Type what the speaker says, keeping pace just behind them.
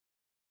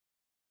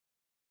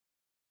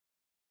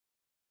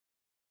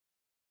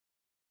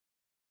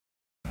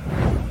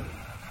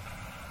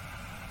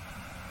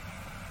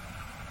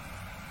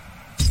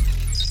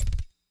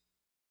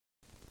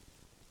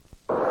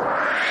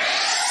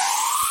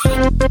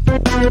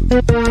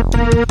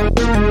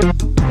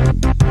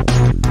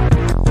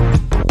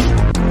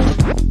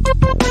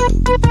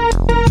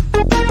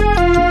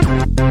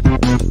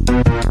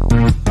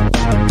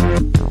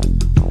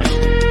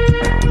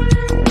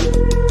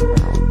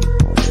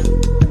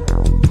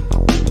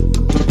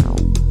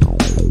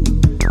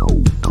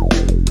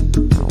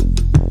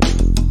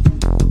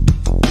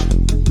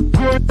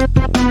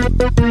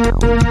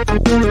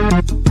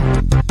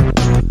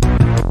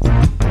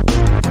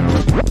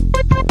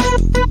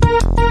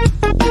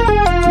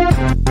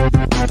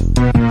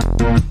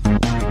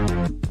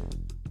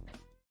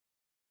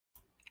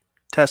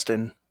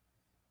Testing.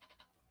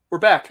 We're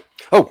back.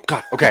 Oh,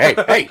 God. Okay.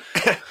 Hey.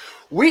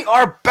 We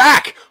are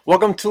back.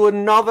 Welcome to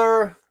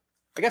another,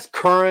 I guess,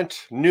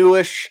 current,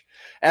 newish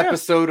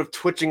episode of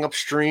Twitching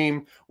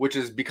Upstream, which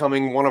is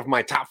becoming one of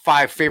my top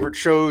 5 favorite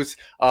shows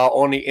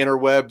on the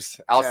interwebs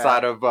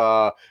outside of,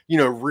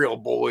 Real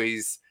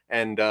Boys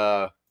and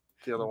the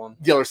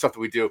other stuff that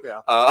we do.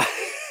 Yeah.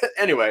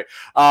 Anyway,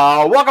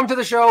 welcome to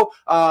the show.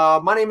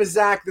 My name is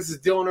Zach. This is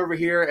Dylan over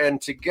here.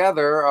 And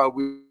together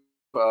we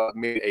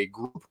made a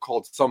group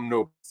called Some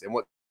Nobles. And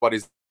what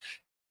is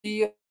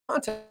the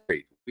content?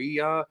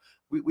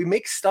 We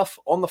make stuff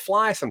on the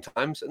fly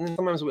sometimes, and then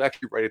sometimes we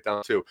actually write it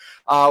down too.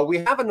 We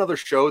have another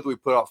show that we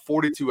put out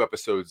 42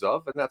 episodes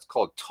of, and that's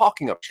called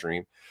Talking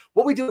Upstream.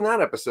 What we do in that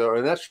episode, or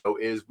in that show,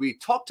 is we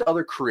talk to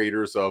other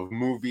creators of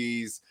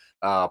movies,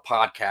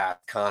 podcast,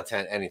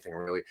 content, anything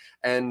really,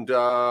 and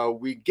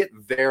we get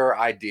their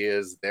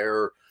ideas,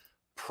 their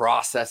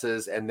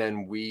processes, and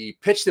then we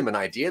pitch them an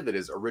idea that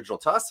is original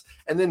to us,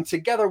 and then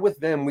together with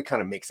them we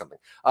kind of make something.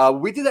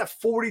 We did that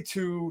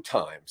 42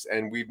 times,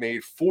 and we've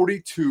made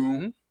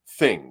 42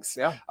 things.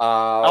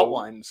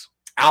 Outlines,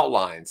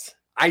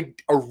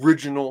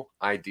 original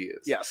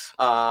ideas. Yes.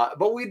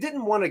 But we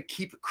didn't want to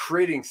keep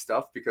creating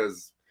stuff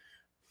because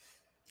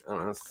I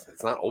don't know,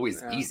 it's not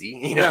always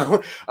easy,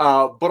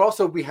 but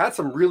also we had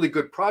some really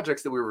good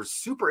projects that we were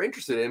super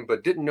interested in,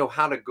 but didn't know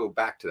how to go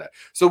back to that.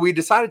 So we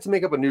decided to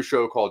make up a new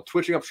show called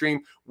Twitching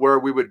Upstream, where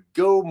we would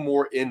go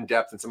more in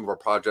depth in some of our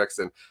projects.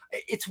 And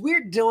it's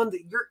weird, Dylan,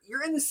 that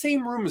you're in the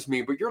same room as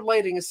me, but your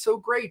lighting is so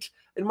great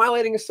and my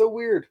lighting is so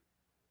weird.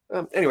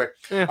 Anyway,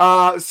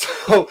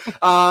 so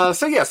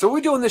what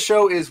we do in this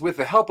show is with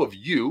the help of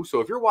you.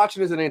 So if you're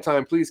watching this at any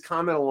time, please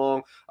comment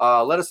along.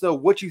 Let us know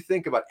what you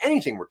think about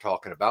anything we're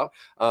talking about.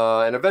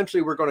 And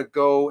eventually we're going to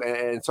go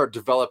and start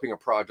developing a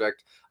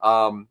project.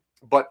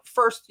 But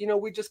first,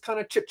 we just kind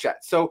of chit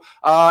chat. So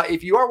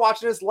if you are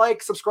watching this,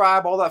 like,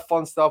 subscribe, all that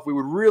fun stuff. We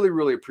would really,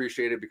 really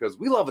appreciate it because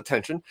we love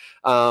attention.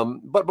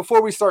 But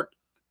before we start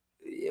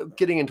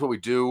getting into what we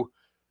do,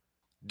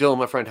 Dylan,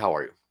 my friend, how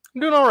are you? I'm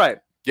doing all right.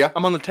 Yeah.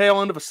 I'm on the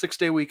tail end of a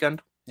 6-day weekend.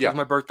 Yeah. It was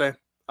my birthday.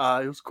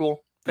 It was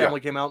cool.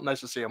 Family came out. Nice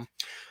to see them.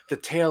 The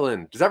tail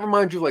end. Does that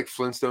remind you of like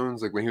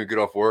Flintstones? Like when he would get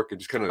off work and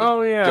just kind of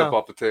jump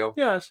off the tail?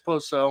 Yeah, I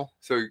suppose so.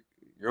 So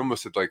you're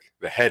almost at like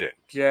the head end.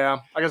 Yeah.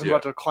 I guess I'm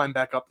about to climb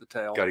back up the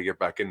tail. Got to get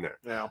back in there.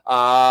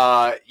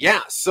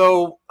 Yeah.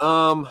 So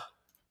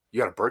you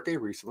got a birthday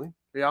recently.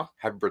 Yeah.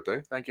 Happy birthday.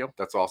 Thank you.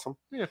 That's awesome.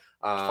 Yeah. It's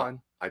fine.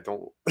 I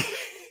don't...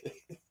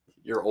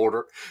 You're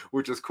older,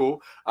 which is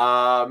cool.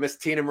 Miss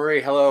Tina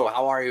Marie, hello.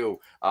 How are you?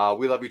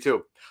 We love you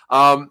too.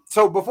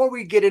 So before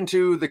we get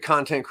into the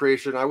content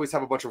creation, I always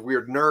have a bunch of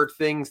weird nerd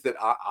things that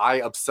I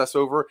obsess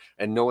over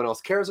and no one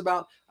else cares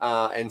about.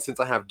 And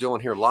since I have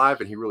Dylan here live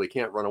and he really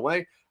can't run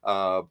away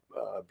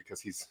because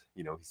he's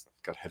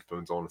got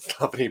headphones on and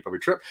stuff and he'd probably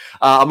trip.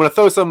 I'm going to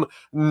throw some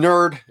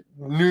nerd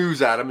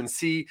news at him and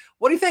see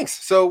what he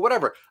thinks. So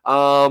whatever.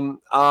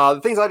 The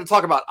things I like to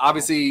talk about,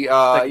 obviously,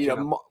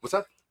 what's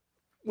that?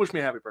 Wish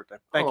me a happy birthday.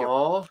 Thank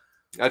you.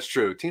 That's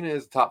true. Tina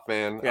is a top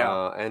fan.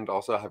 Yeah. And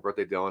also happy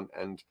birthday, Dylan,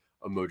 and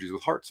emojis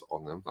with hearts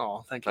on them.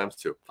 Oh, thank you. Times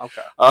 2.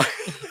 Okay.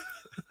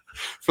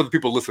 For the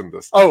people listening to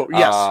this. Oh,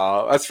 yes.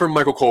 That's from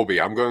Michael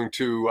Colby. I'm going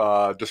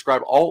to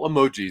describe all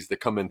emojis that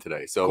come in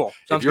today. So cool.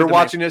 If you're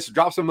watching this,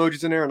 drop some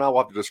emojis in there and I'll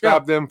have to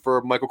describe them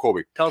for Michael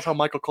Colby. Tell us how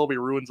Michael Colby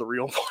ruins the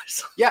real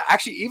voice. Yeah,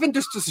 actually, even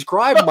just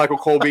describe Michael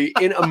Colby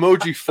in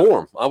emoji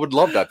form. I would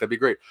love that. That'd be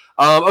great.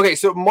 Okay,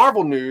 so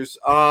Marvel news.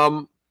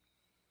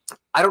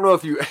 I don't know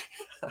if you...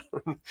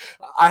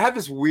 I have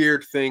this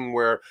weird thing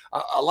where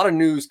a lot of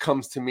news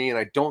comes to me and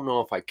I don't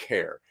know if I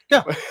care.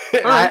 Yeah.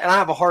 and I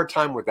have a hard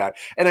time with that.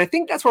 And I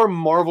think that's where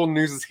Marvel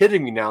news is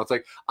hitting me now. It's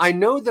like, I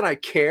know that I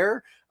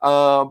care,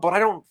 but I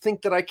don't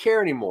think that I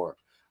care anymore.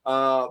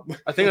 I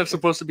think that's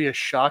supposed to be a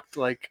shocked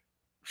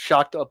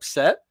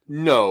upset.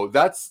 No,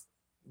 that's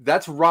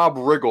Rob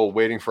Riggle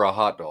waiting for a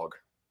hot dog,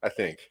 I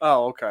think.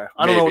 Oh, okay.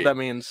 I don't know what that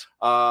means.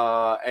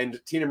 And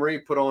Tina Marie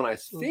put on, I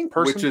think,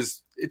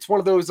 it's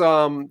one of those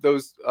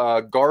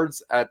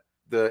guards at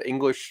the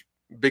English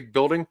big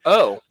building.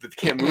 Oh, that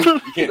can't move.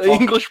 You can't the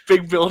English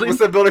big building. What's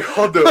that building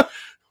called? The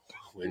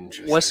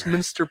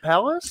Westminster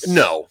Palace.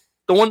 No,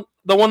 the one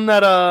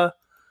that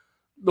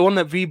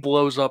V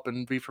blows up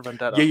in V for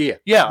Vendetta.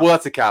 Yeah. Well,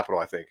 that's the Capitol,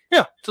 I think.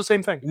 Yeah, it's the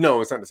same thing.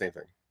 No, it's not the same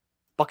thing.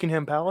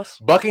 Buckingham Palace.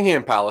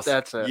 Buckingham Palace.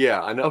 That's it.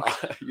 Yeah, I know.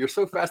 Okay. You're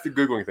so fast at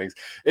Googling things.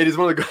 It is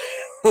one of the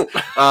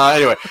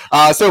anyway,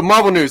 so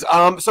Marvel news.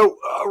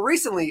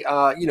 Recently,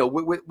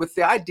 with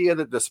the idea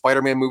that the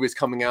Spider-Man movie is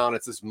coming out,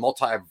 it's this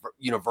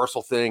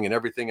multi-universal thing and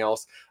everything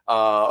else.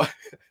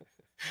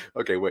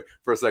 Okay, wait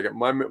for a second.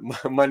 My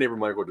neighbor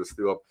Michael just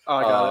threw up,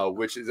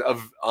 which is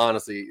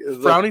honestly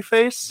frowny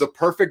face, the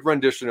perfect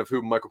rendition of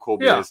who Michael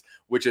Colby is,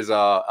 which is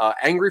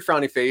angry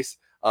frowny face,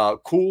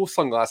 cool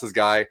sunglasses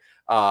guy,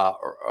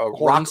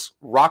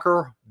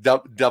 rocker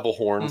devil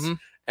horns,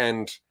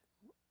 and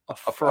a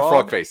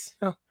frog face.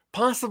 Yeah.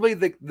 Possibly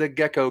the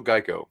Gecko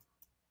Geico.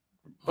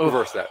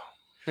 Reverse that.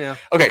 Yeah.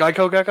 Okay.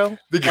 Gecko.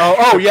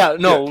 Oh yeah.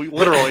 No,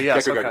 literally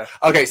yes. Gecko.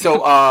 Okay. So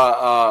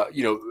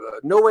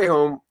No Way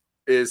Home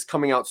is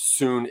coming out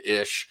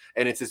soon-ish,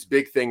 and it's this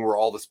big thing where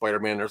all the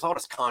Spider-Man, there's all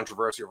this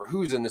controversy over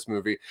who's in this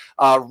movie.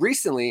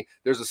 Recently,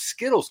 there's a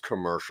Skittles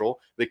commercial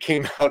that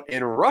came out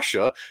in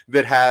Russia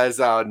that has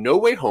No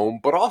Way Home,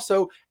 but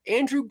also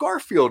Andrew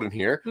Garfield in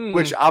here,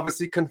 which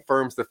obviously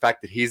confirms the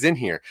fact that he's in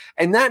here.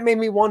 And that made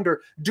me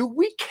wonder, do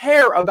we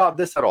care about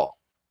this at all?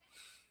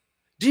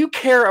 Do you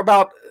care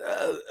about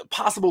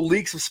possible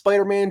leaks of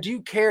Spider-Man? Do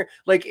you care?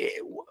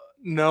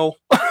 No.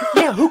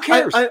 Yeah, who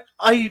cares?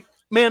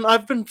 Man,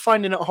 I've been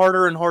finding it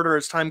harder and harder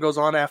as time goes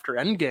on after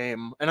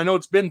Endgame. And I know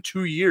it's been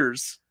 2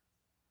 years.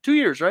 2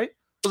 years, right?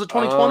 Was it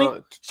 2020?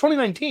 It's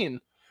 2019.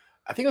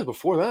 I think it was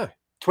before that.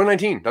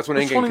 2019. That's when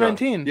Endgame came out.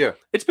 2019. Yeah.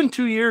 It's been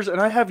 2 years, and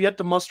I have yet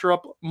to muster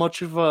up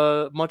much of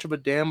a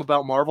damn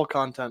about Marvel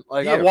content.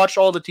 I watched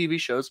all the TV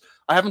shows.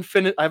 I haven't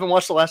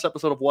watched the last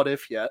episode of What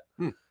If yet.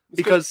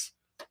 Because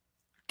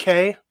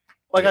I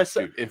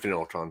said, dude, Infinite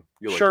Ultron.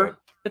 You'll sure, like that.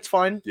 It's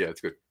fine. Yeah,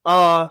 it's good.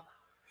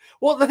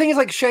 Well, the thing is,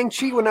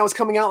 Shang-Chi, when that was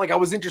coming out, I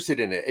was interested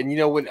in it. And,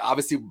 when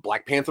obviously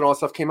Black Panther and all that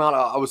stuff came out,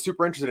 I was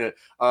super interested in it.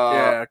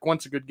 Yeah,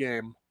 Gwen's a good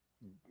game.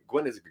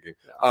 Gwen is a good game.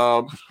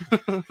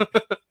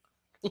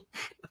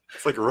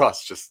 It's like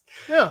Rust, just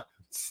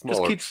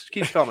smaller. Just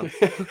keeps coming.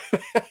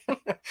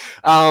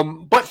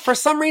 But for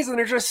some reason,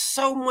 there's just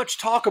so much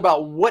talk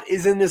about what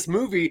is in this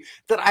movie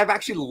that I've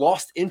actually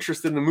lost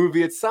interest in the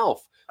movie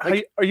itself. Are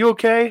you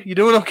okay? You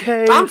doing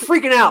okay? I'm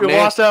freaking out,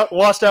 man.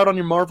 Lost out on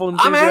your Marvel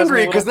enthusiasm. I'm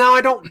angry because now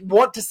I don't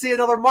want to see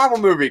another Marvel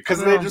movie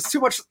because there's just too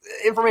much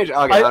information.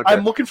 Okay,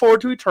 I'm looking forward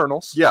to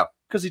Eternals. Yeah.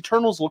 Because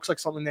Eternals looks like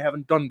something they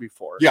haven't done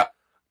before. Yeah.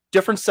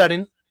 Different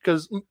setting,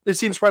 because it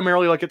seems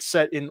primarily like it's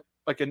set in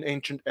an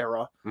ancient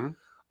era.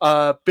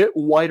 A bit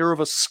wider of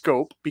a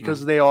scope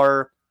because they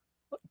are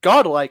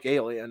godlike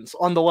aliens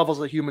on the levels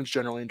that humans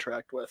generally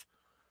interact with.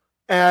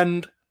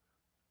 And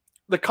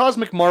the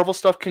cosmic Marvel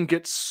stuff can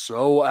get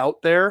so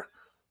out there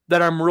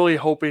that I'm really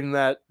hoping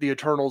that the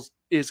Eternals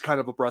is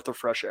kind of a breath of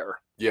fresh air.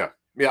 Yeah.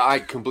 Yeah, I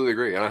completely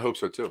agree, and I hope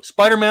so too.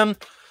 Spider-Man.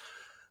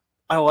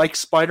 I like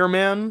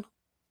Spider-Man.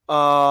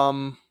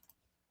 I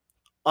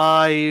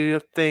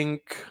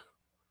think...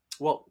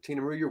 Well,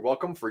 Tina Marie, you're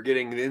welcome for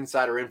getting the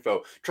insider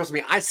info. Trust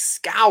me, I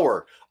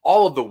scour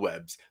all of the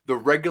webs. The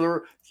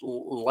regular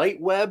light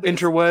web.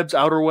 Interwebs,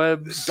 outer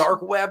webs.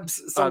 Dark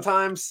webs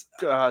sometimes.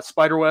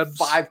 Spider webs.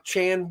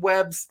 5chan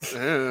webs.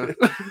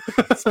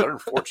 It's better than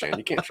 4chan.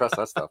 You can't trust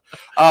that stuff.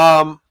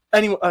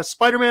 Anyway,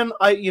 Spider-Man,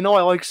 I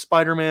like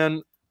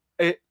Spider-Man.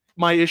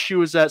 My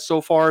issue is that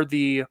so far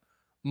the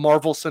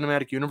Marvel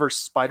Cinematic Universe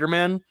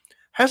Spider-Man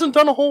hasn't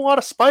done a whole lot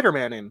of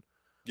Spider-Man-ing.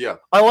 Yeah.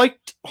 I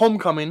liked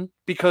Homecoming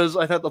because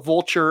I thought the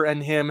Vulture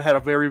and him had a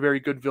very,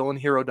 very good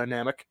villain-hero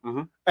dynamic.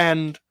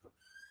 And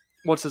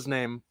what's his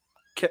name?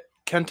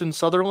 Kenton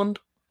Sutherland?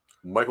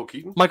 Michael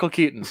Keaton? Michael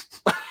Keaton.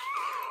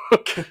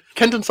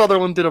 Kenton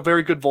Sutherland did a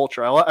very good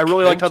Vulture. I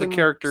really liked how the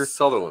character...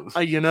 Sutherland.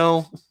 I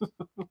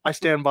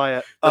stand by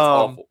it. That's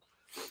awful.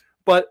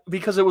 But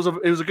because it was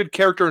a good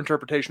character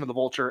interpretation of the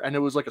Vulture, and it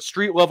was like a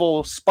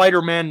street-level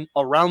Spider-Man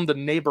around the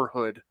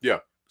neighborhood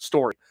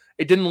story.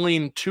 It didn't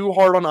lean too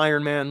hard on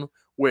Iron Man,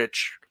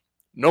 which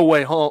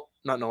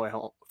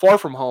Far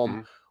From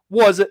Home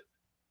was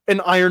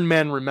an Iron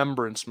Man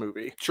remembrance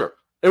movie. Sure.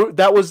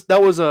 That was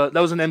an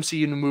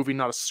MCU movie,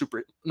 not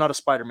a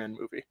Spider-Man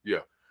movie.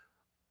 Yeah.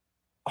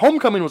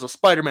 Homecoming was a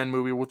Spider-Man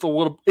movie with a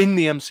little in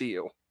the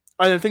MCU.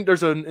 I think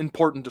there's an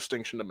important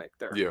distinction to make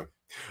there. Yeah.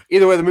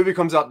 Either way, the movie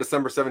comes out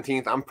December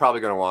 17th. I'm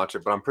probably going to watch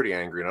it, but I'm pretty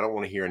angry, and I don't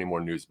want to hear any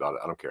more news about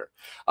it. I don't care.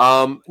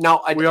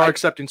 We are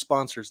accepting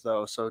sponsors,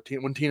 though. So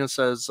when Tina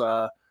says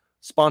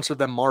sponsor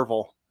them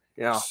Marvel,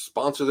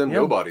 sponsor them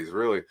nobodies,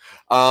 really.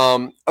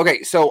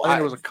 Okay, so I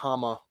think it was a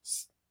comma.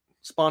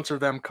 Sponsor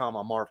them,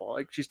 comma, Marvel.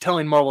 Like she's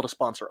telling Marvel to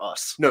sponsor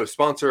us. No,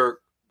 sponsor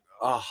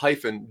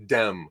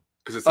 -dem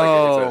because it's like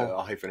it's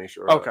a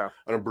hyphenation or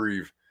an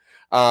abbrev.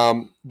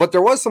 But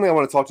there was something I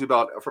want to talk to you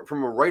about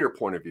from a writer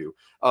point of view.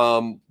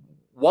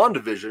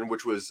 WandaVision,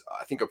 which was,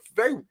 I think, a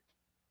very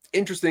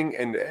interesting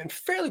and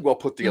fairly well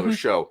put together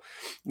show.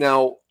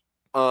 Now,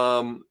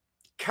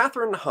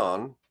 Catherine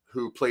Hahn,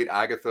 who played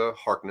Agatha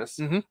Harkness,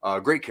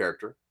 great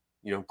character,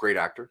 great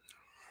actor.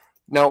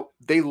 Now,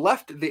 they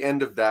left the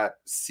end of that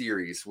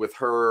series with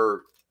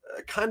her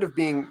kind of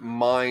being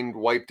mind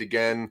wiped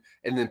again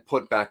and then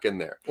put back in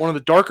there. One of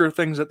the darker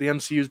things that the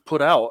MCU's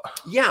put out.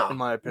 Yeah, in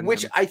my opinion,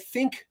 which I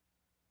think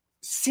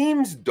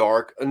seems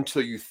dark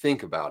until you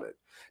think about it.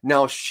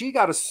 Now she's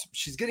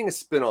getting a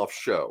spin-off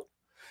show.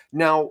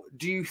 Now,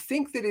 do you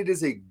think that it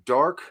is a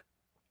dark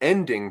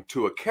ending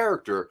to a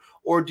character,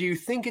 or do you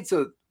think it's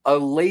a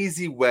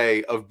lazy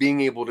way of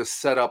being able to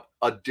set up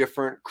a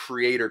different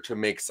creator to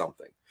make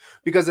something?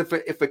 Because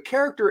if a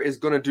character is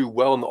going to do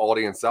well in the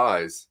audience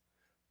eyes,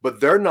 but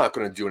they're not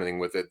going to do anything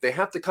with it, they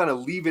have to kind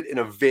of leave it in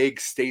a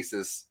vague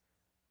stasis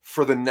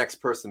for the next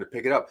person to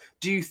pick it up.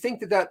 Do you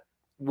think that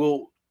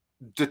will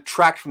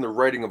detract from the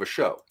writing of a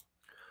show?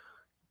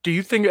 Do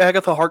you think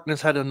Agatha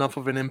Harkness had enough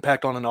of an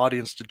impact on an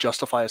audience to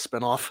justify a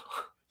spinoff?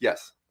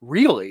 Yes.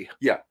 Really?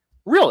 Yeah.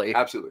 Really?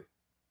 Absolutely.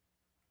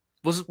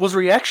 Was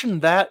reaction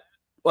that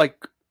like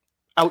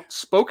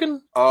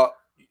outspoken?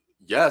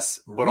 Yes,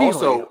 but Really?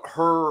 also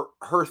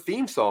her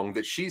theme song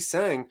that she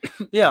sang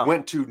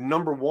went to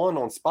 #1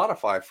 on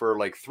Spotify for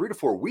like 3 to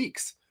 4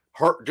 weeks.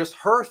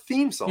 Her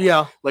theme song.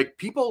 Yeah. Like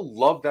people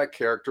loved that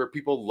character.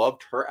 People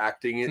loved her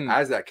acting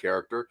as that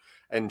character,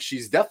 and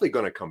she's definitely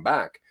going to come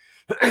back.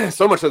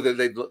 So much so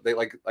that they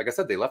like I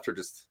said, they left her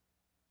just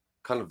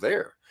kind of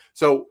there.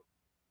 So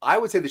I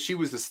would say that she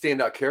was the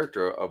standout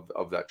character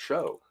of that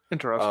show.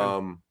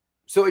 Interesting.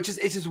 So it's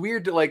just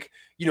weird to, like,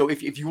 you know,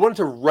 if you wanted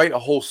to write a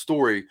whole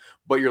story,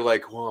 but you're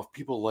like, well, if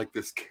people like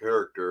this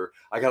character,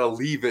 I got to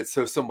leave it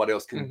so somebody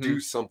else can do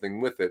something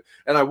with it.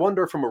 And I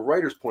wonder, from a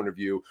writer's point of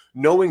view,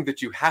 knowing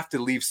that you have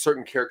to leave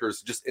certain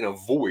characters just in a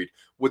void,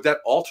 would that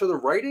alter the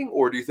writing,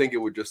 or do you think it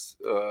would just...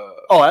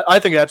 I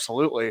think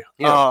absolutely.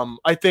 Yeah.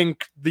 I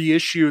think the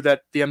issue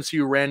that the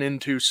MCU ran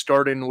into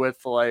starting with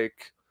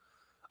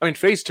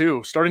Phase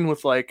 2, starting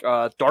with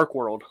Dark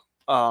World,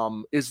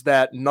 is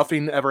that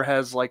nothing ever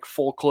has like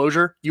full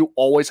closure. You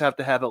always have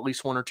to have at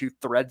least 1 or 2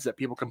 threads that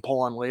people can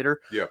pull on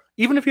later. Yeah.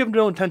 Even if you have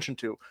no intention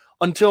to.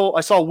 Until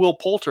I saw Will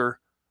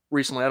Poulter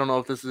recently. I don't know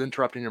if this is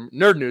interrupting your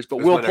nerd news, but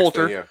Will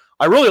Poulter. Thing, yeah.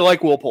 I really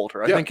like Will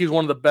Poulter. I think he's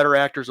one of the better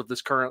actors of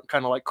this current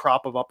kind of like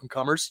crop of up and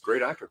comers.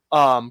 Great actor.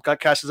 Got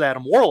cast as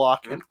Adam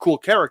Warlock and cool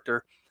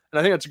character. And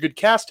I think that's a good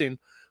casting.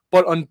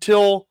 But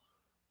until,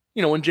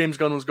 you know, when James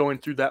Gunn was going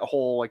through that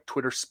whole like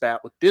Twitter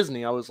spat with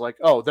Disney, I was like,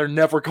 oh, they're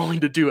never going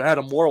to do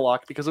Adam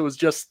Warlock, because it was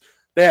just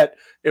that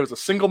it was a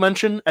single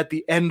mention at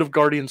the end of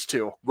Guardians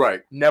 2.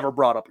 Right. Never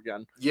brought up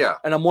again. Yeah.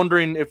 And I'm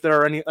wondering if there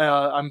are any,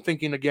 I'm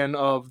thinking again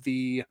of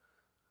the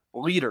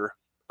leader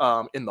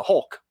in the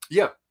Hulk.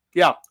 Yeah.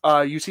 Yeah.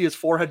 You see his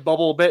forehead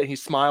bubble a bit and he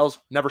smiles.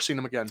 Never seen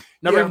him again.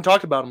 Never even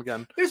talked about him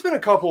again. There's been a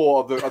couple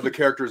of the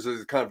characters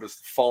that kind of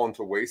just fallen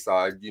to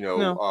wayside, you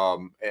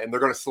know, and they're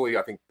going to slowly,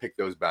 I think, pick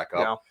those back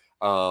up.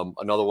 Yeah.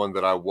 Another one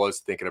that I was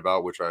thinking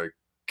about, which I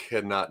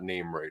cannot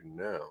name right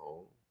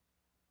now,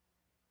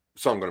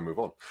 so I'm going to move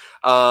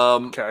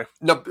on. Okay.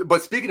 No,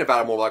 but speaking of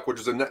Adam Warlock,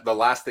 which is the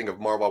last thing of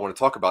Marvel I want to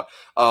talk about,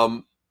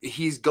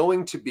 he's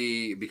going to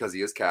be, because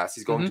he is cast,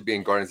 he's going to be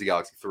in Guardians of the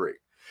Galaxy 3.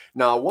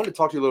 Now, I wanted to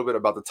talk to you a little bit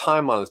about the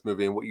timeline of this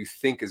movie and what you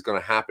think is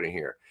going to happen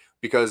here,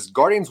 because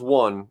Guardians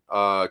 1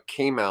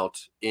 came out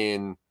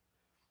in.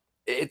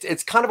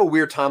 It's kind of a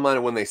weird timeline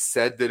of when they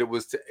said that it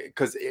was,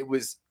 because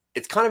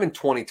it's kind of in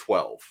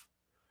 2012.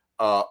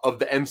 Of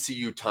the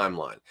MCU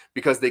timeline,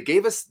 because they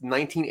gave us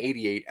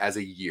 1988 as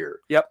a year.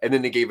 Yep. And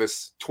then they gave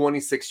us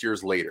 26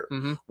 years later,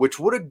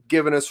 which would have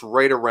given us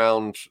right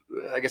around,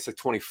 I guess, like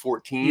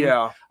 2014.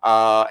 Yeah.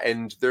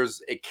 And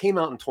it came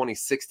out in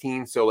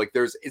 2016. So like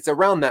it's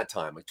around that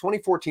time, like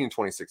 2014 and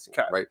 2016,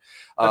 right?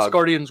 That's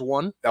Guardians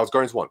 1. That was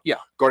Guardians 1. Yeah.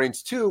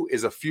 Guardians 2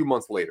 is a few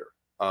months later.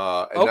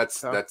 And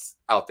that's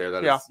out there.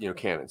 That is, you know,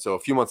 canon. So a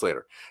few months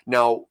later.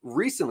 Now,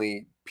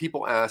 recently,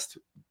 people asked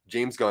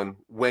James Gunn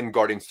when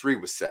Guardians 3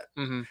 was set.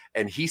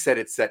 And he said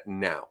it's set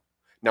now.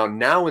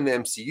 Now in the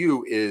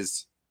MCU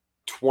is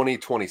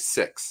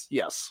 2026.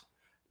 Yes.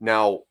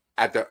 Now,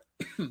 at the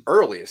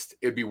earliest,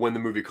 it'd be when the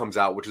movie comes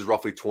out, which is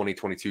roughly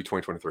 2022,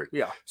 2023.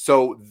 Yeah.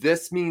 So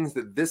this means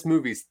that this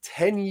movie's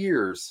 10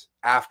 years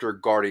after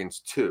Guardians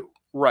 2.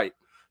 Right.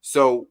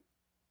 So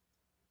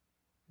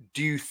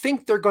do you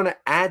think they're going to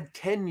add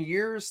 10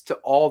 years to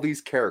all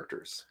these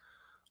characters?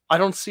 I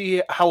don't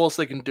see how else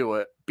they can do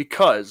it,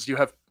 because you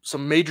have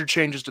some major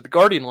changes to the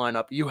Guardian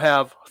lineup. You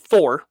have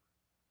Thor,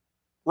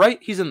 right?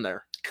 He's in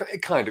there.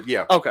 Kind of,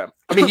 yeah. Okay.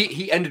 I mean,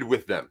 he ended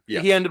with them. Yeah.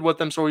 He ended with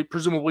them, so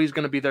presumably he's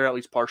going to be there at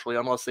least partially,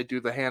 unless they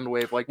do the hand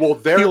wave. Like, well,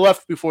 he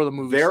left before the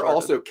movie started.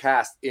 Also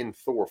cast in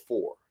Thor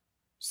 4,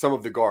 some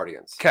of the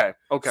Guardians. Okay.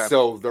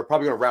 So they're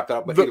probably going to wrap that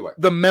up, but either way.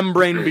 The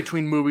membrane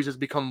between movies has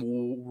become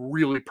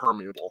really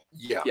permeable.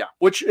 Yeah. Yeah,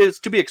 which is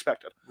to be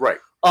expected. Right.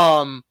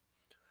 Well,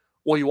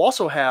 you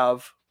also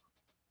have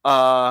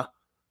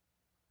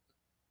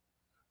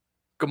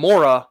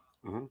Gamora,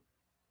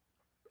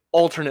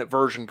 alternate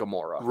version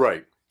Gamora.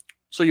 Right.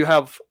 So you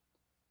have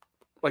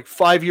like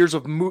 5 years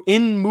of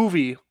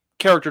in-movie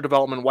character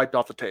development wiped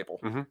off the table.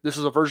 This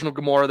is a version of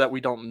Gamora that we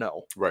don't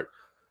know. Right.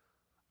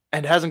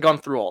 And hasn't gone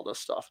through all this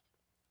stuff.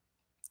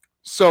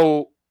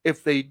 So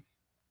if they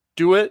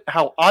do it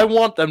how I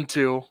want them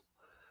to,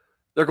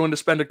 they're going to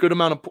spend a good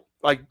amount of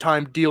like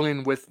time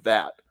dealing with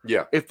that.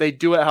 Yeah. If they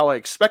do it how I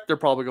expect they're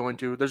probably going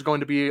to, there's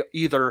going to be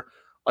either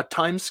a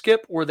time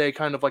skip where they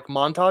kind of like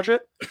montage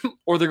it,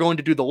 or they're going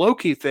to do the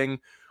low-key thing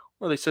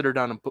where they sit her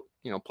down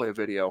and play a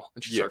video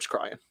and she starts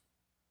crying.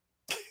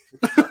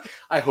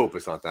 I hope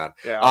it's not that.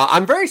 Yeah.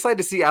 I'm very excited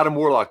to see Adam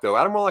Warlock, though.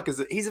 Adam Warlock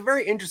he's a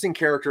very interesting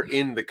character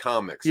in the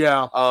comics.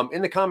 Yeah.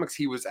 In the comics,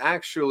 he was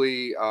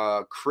actually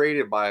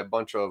created by a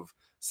bunch of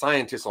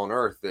scientists on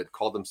Earth that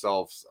called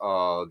themselves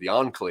the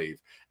Enclave,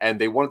 and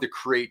they wanted to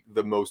create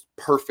the most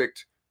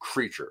perfect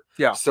creature.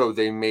 Yeah. So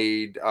they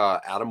made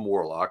Adam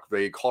Warlock.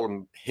 They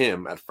called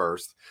him at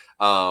first,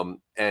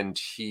 and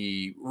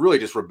he really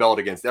just rebelled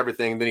against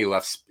everything. Then he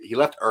left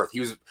Earth. He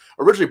was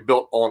originally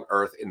built on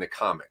Earth in the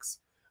comics.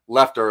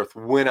 Left Earth,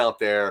 went out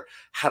there,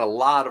 had a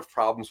lot of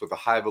problems with the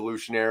High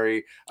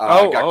Evolutionary,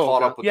 got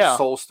caught up with the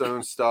Soul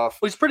Stone stuff.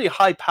 Well, he's pretty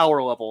high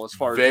power level as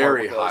far as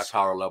very high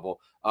power level.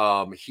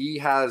 He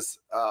has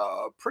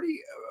pretty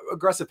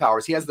aggressive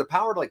powers. He has the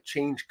power to like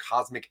change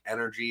cosmic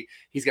energy.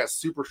 He's got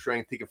super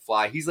strength. He can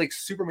fly. He's like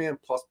Superman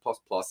plus.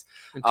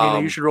 And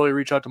Tina, you should really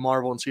reach out to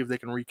Marvel and see if they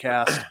can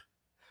recast.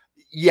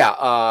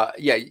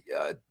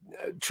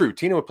 True.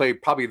 Tina would play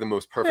probably the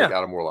most perfect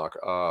Adam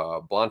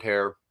Warlock. Blonde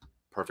hair.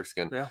 Perfect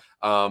skin. Yeah.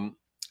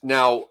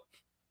 Now,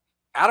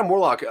 Adam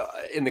Warlock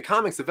in the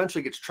comics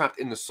eventually gets trapped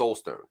in the Soul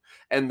Stone,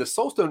 and the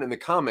Soul Stone in the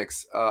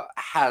comics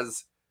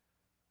has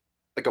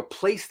like a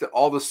place that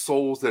all the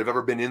souls that have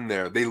ever been in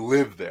there, they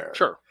live there.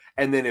 Sure.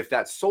 And then if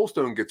that Soul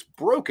Stone gets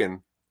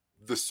broken,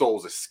 the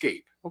souls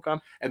escape. Okay.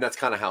 And that's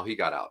kind of how he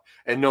got out.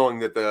 And knowing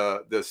that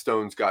the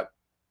stones got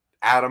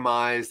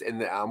atomized,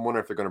 and I'm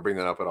wondering if they're going to bring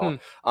that up at all.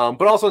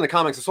 But also in the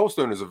comics, the Soul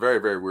Stone is a very,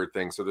 very weird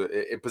thing. So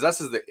it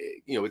possesses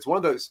it's one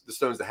of the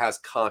stones that has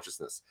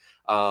consciousness,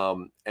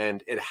 and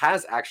it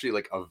has actually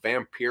like a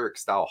vampiric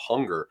style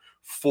hunger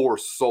for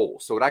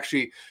souls. So it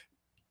actually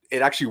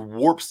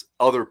warps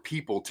other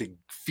people to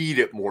feed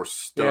it more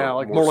stone. Yeah,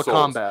 like more Mortal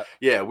souls. Kombat.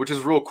 Yeah, which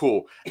is real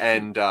cool.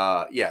 And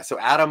so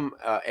Adam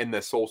and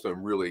the Soul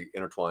Stone really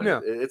intertwine. Yeah.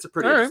 It's a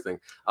pretty interesting.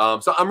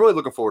 So I'm really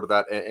looking forward to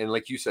that. And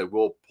like you said,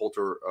 Will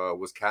Poulter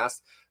was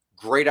cast.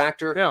 Great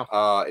actor. Yeah.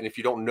 And if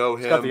you don't know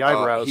him, he's got the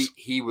eyebrows.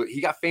 He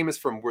got famous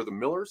from We're the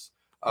Millers.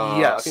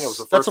 Yes, I think that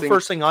was that's the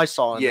first thing I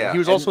saw. He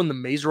was also in the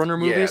Maze Runner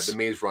movies. Yeah, the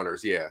Maze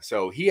Runners. Yeah,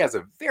 so he has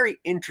a very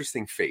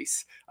interesting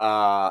face.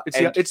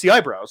 It's the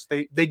eyebrows.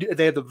 They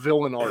have the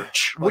villain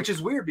arch, which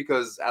is weird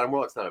because Adam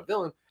Warlock's not a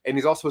villain, and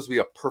he's also supposed to be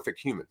a perfect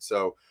human.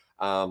 So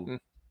I'm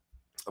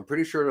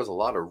pretty sure there's a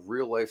lot of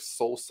real life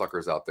soul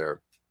suckers out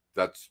there.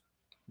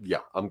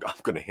 I'm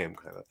gonna ham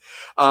kind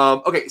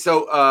of. Okay,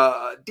 so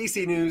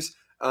DC news.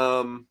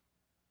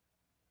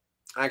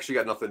 I actually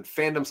got nothing.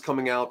 Fandom's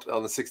coming out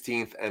on the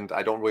 16th, and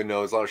I don't really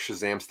know. There's a lot of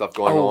Shazam stuff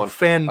going on.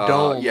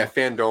 Fandom.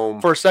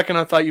 Fandom. For a second,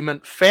 I thought you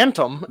meant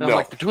Phantom. And I'm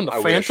like, they're doing the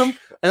Phantom? Wish.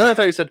 And then I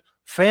thought you said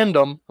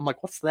Fandom. I'm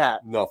like, what's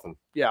that? Nothing.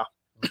 Yeah.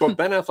 But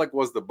Ben Affleck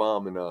was the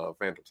bomb in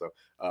Phantom, so.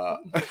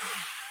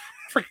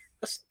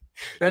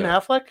 Ben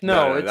Affleck?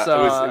 No, it's it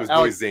was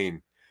Billy Zane.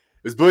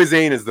 It was Billy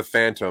Zane as the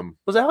Phantom.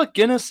 Was Alec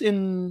Guinness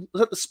was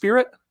that the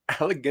Spirit?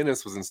 Alec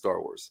Guinness was in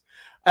Star Wars.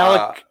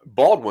 Alec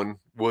Baldwin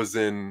was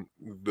in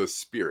The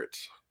Spirit.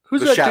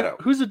 Who's the Shadow?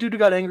 Who's the dude who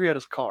got angry at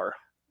his car?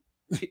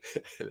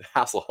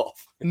 Hasselhoff.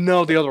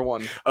 No, the other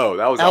one. Oh,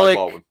 that was Alec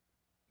Baldwin.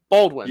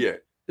 Baldwin. Yeah.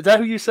 Is that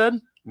who you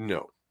said?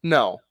 No.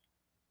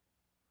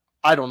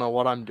 I don't know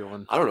what I'm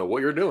doing. I don't know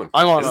what you're doing.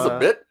 I'm on Is this a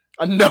bit?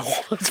 No,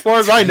 as far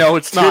as I know,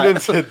 it's not.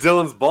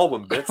 Dylan's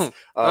Baldwin bits.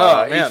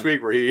 Each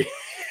week where he.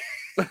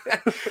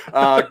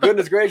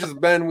 Goodness gracious,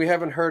 Ben, we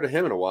haven't heard of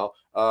him in a while.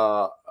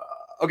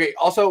 Okay.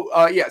 Also,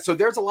 so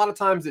there's a lot of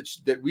times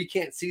that we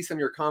can't see some of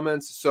your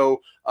comments.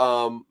 So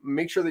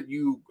make sure that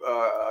you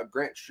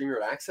grant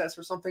StreamYard access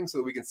or something so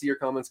that we can see your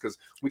comments, because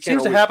we can't.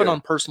 Seems to happen on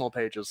personal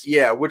pages.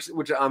 Yeah, which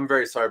I'm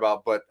very sorry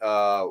about, but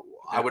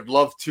I would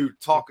love to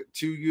talk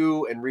to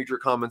you and read your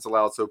comments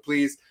aloud. So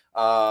please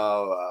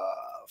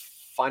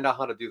find out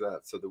how to do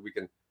that so that we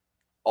can.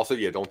 Also,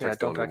 don't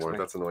text anymore.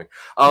 That's annoying.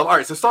 All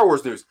right, so Star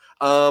Wars news.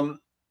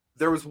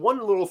 There was one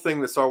little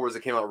thing that Star Wars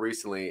that came out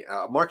recently.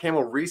 Mark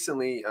Hamill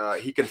recently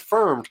he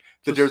confirmed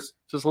that there's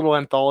this little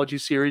anthology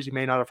series. You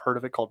may not have heard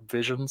of it, called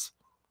Visions.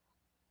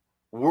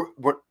 We're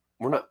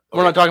not.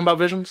 We're not talking about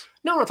Visions.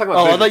 No, we're not talking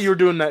about. Visions. I thought you were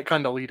doing that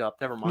kind of lead up.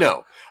 Never mind.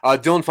 No,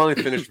 Dylan finally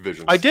finished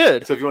Visions. I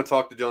did. So if you want to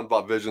talk to Dylan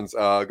about Visions, go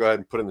ahead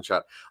and put it in the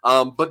chat.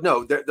 But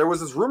no, there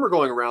was this rumor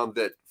going around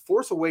that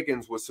Force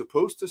Awakens was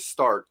supposed to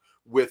start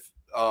with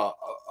a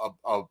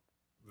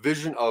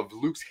vision of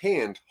Luke's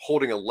hand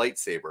holding a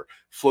lightsaber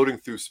floating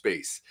through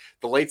space.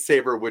 The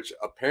lightsaber, which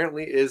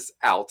apparently is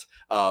out,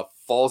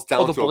 falls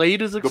down. The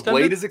blade is extended? The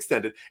blade is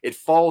extended. It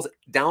falls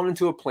down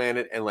into a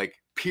planet and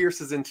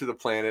pierces into the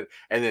planet,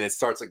 and then it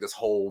starts this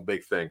whole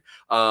big thing.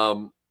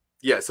 So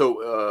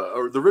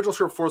the original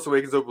script Force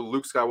Awakens opened with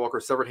Luke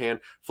Skywalker's severed hand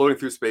floating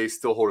through space,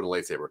 still holding a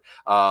lightsaber.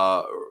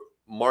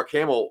 Mark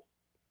Hamill,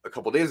 a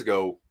couple days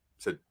ago,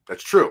 said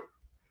that's true.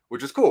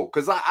 which is cool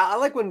because I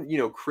like when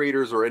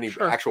creators or any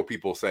Sure. actual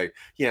people say,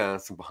 yeah,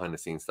 some behind the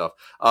scenes stuff.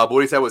 But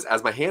what he said was,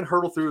 as my hand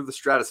hurtled through the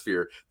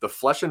stratosphere, the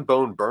flesh and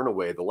bone burn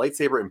away. The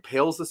lightsaber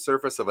impales the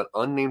surface of an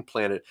unnamed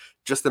planet.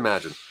 Just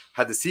imagine,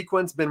 had the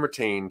sequence been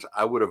retained,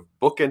 I would have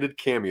bookended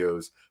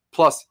cameos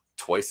plus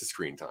twice the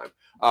screen time.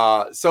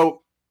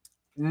 So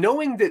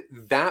knowing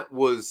that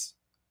was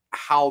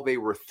how they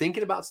were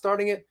thinking about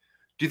starting it,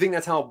 do you think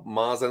that's how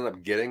Maz ended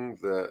up getting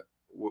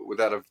would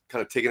that have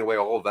kind of taken away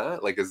all of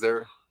that? Like, is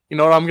there? You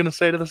know what I'm going to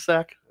say to this,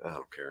 Zach? I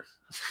don't care.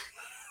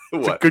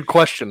 It's a good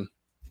question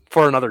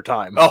for another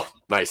time. Oh,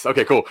 nice.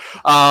 Okay, cool.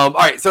 All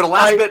right. So the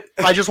last bit,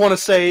 I just want to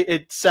say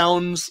it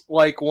sounds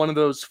like one of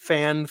those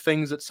fan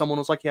things that someone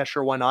was like, yeah,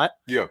 sure, why not?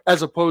 Yeah.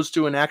 As opposed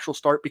to an actual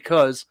start,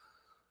 because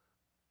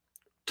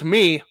to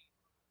me,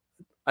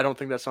 I don't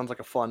think that sounds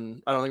like I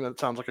don't think that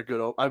sounds like a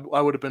good, I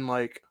would have been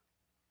like.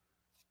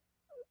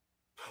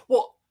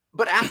 Well,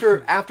 but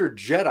after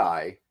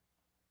Jedi,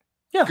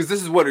 yeah, because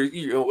this is what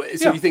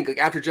you think like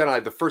after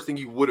Jedi, the first thing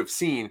you would have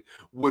seen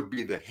would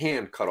be the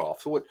hand cut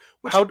off. So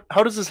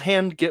how does his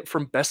hand get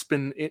from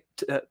Bespin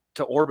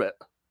to orbit?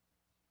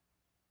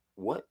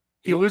 What?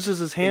 He loses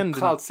his hand in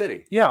Cloud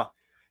City. Yeah.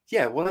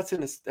 Yeah, well, that's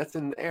in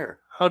the air.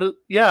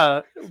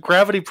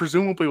 Gravity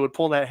presumably would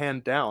pull that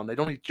hand down. They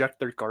don't eject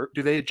their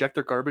do they eject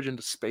their garbage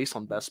into space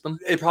on Bespin?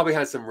 It probably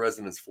has some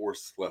resonance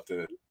force left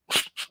in it.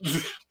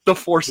 The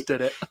Force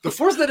did it. The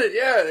Force did it.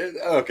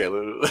 Yeah. Okay.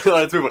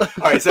 Let's move on.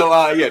 All right.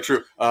 So yeah,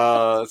 true.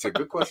 That's a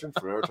good question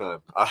for another time.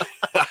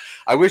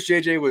 I wish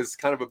JJ was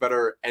kind of a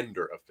better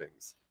ender of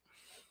things.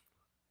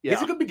 Yeah.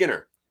 He's a good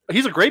beginner.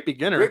 He's a great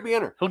beginner. Great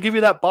beginner. He'll give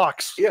you that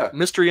box. Yeah.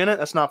 Mystery in it.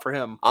 That's not for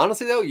him.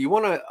 Honestly, though, you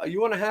want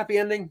a happy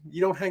ending?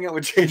 You don't hang out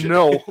with JJ.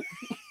 No.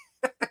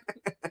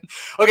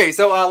 Okay.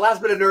 So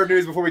last bit of nerd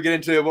news before we get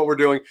into what we're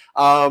doing.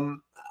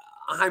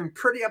 I'm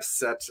pretty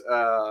upset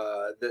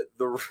that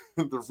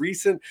the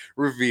recent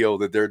reveal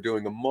that they're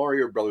doing a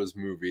Mario Brothers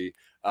movie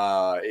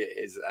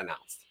is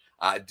announced.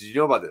 Do you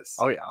know about this?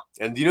 Oh, yeah.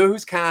 And do you know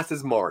who's cast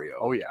as Mario?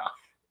 Oh, yeah.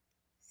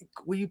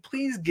 Will you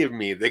please give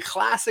me the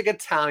classic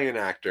Italian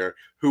actor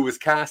who was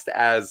cast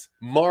as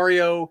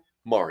Mario?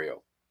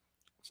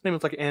 His name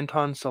was like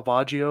Anton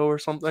Salvaggio or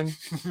something.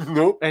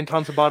 Nope.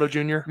 Anton Sabato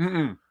Jr.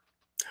 Mm-mm.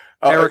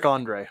 Eric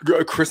Andre.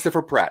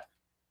 Christopher Pratt.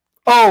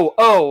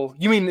 Oh,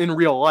 you mean in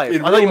real life? I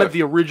thought you meant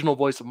the original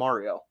voice of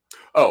Mario.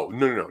 Oh,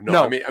 no.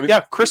 I mean,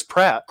 yeah, Chris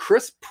Pratt.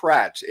 Chris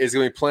Pratt is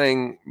going to be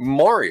playing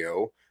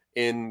Mario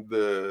in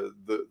the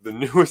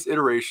newest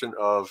iteration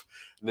of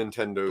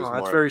Nintendo's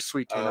Mario. That's very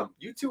sweet, Tina.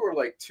 You two are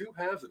like two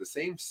halves of the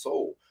same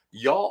soul.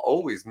 Y'all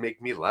always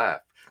make me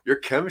laugh. Your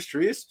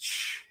chemistry is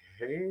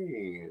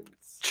changed.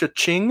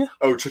 Cha-ching?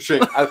 Oh,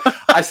 cha-ching.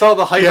 I saw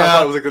the hype. I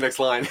thought it was like the next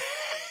line.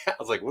 I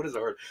was like, what is the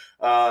word?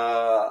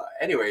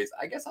 Anyways,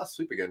 I guess I'll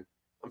sweep again.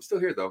 I'm still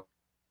here, though.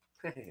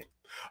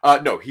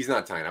 No, he's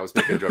not Italian. I was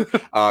making a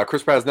joke.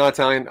 Chris Pratt is not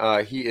Italian.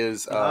 He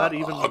is not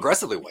even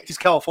aggressively white. He's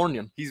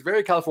Californian. He's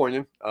very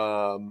Californian.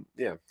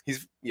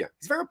 He's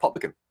very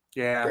Republican.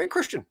 Yeah. Very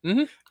Christian.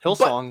 Mm-hmm.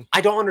 Hillsong. But I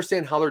don't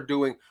understand how they're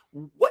doing.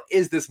 What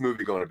is this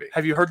movie going to be?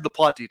 Have you heard the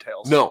plot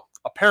details? No.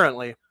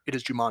 Apparently, it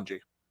is Jumanji.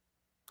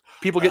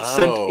 People get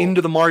sent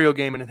into the Mario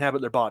game and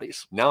inhabit their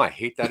bodies. Now I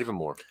hate that even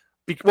more.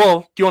 Well,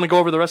 do you want to go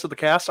over the rest of the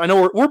cast? I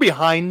know we're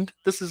behind.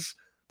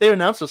 They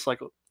announced this like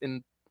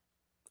in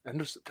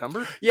end of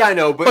September. Yeah, I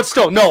know, but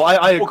still, no,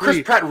 I agree. Well,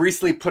 Chris Pratt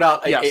recently put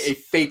out a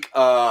fake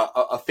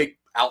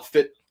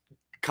outfit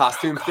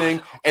costume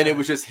thing, and it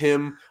was just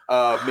him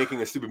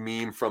making a stupid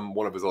meme from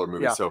one of his other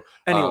movies. Yeah. So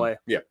anyway,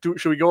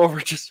 should we go over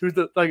just who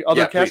the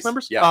other cast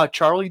members? Yeah.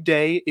 Charlie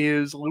Day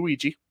is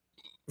Luigi.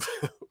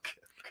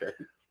 Okay.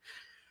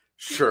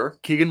 Sure.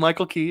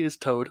 Keegan-Michael Key is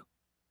Toad.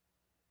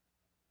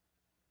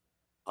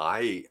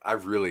 I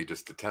really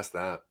just detest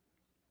that.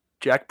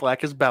 Jack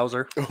Black is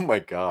Bowser. Oh my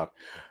god.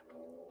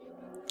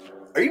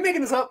 Are you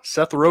making this up?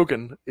 Seth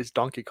Rogen is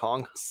Donkey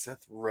Kong.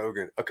 Seth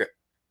Rogen. Okay.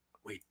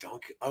 Wait,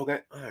 Donkey. Okay.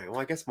 All right. Well,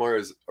 I guess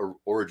Mario's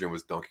origin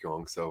was Donkey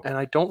Kong. So. And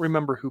I don't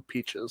remember who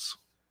Peach is.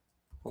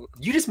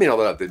 You just made all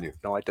that up, didn't you?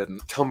 No, I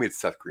didn't. Tell me it's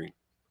Seth Green.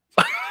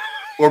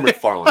 Or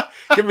McFarlane.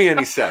 Give me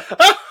any Seth.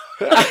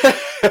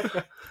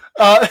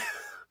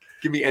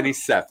 Give me any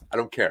Seth. I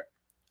don't care.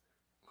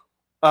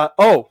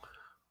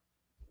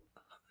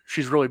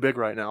 She's really big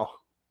right now.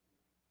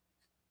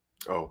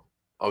 Oh,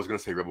 I was going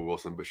to say Rebel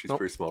Wilson, but she's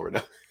very small right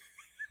now.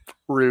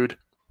 Rude.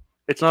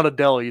 It's not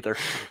Adele either.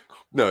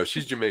 No,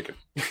 she's Jamaican.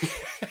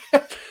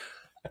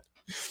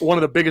 One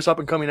of the biggest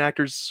up-and-coming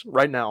actors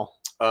right now.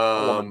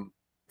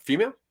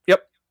 Female?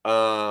 Yep.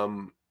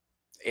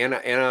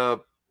 Anna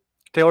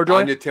Taylor-Joy?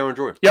 Anya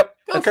Taylor-Joy. Yep.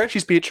 Okay.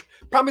 She's Peach.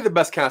 Probably the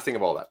best casting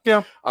of all that.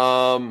 Yeah.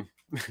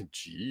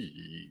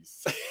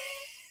 Jeez.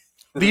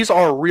 These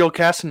are real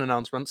casting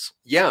announcements.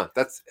 Yeah,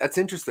 that's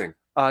interesting.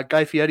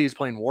 Guy Fieri is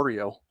playing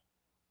Wario.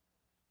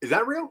 Is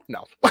that real?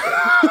 No.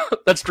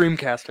 That's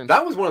Dreamcasting.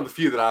 That was one of the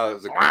few that I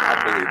was like,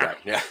 I believe that.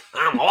 Yeah.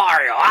 I'm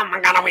Wario.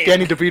 I'm gonna win.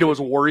 Danny DeVito was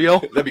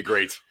Wario. That'd be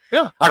great.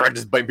 Yeah. I'd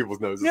just bite people's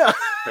noses. Yeah.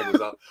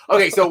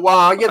 Okay, so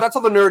yeah, that's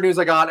all the nerd news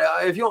I got.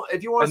 If you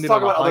want us to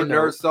talk about other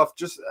nerd stuff,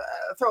 just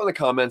throw it in the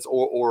comments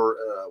or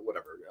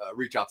whatever.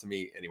 Reach out to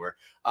me anywhere.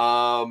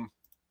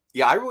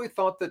 Yeah, I really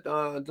thought that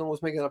Dylan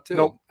was making it up too.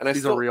 Nope, and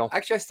these are real.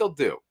 Actually, I still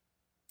do.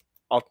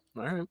 All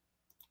right.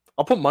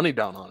 I'll put money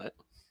down on it.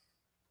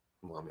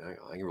 Well, I mean,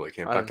 I really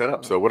can't back that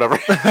up, so whatever.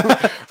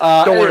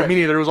 Don't worry, me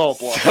neither. It was all a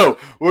bluff. So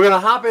we're going to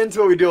hop into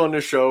what we do on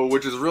this show,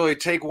 which is really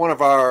take one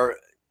of our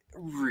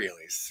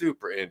really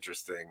super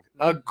interesting,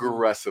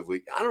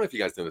 aggressively, I don't know if you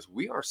guys know this,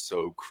 we are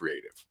so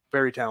creative.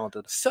 Very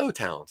talented. So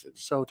talented.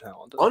 So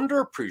talented.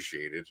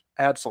 Underappreciated.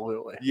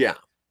 Absolutely. Yeah.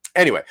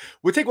 Anyway,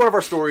 we take one of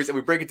our stories and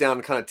we break it down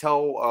and kind of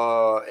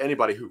tell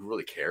anybody who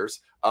really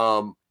cares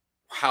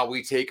how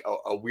we take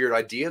a weird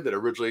idea that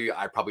originally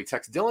I probably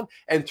text Dylan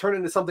and turn it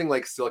into something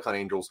like Silicon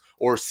Angels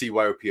or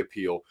CYOP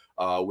Appeal,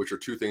 which are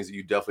two things that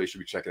you definitely should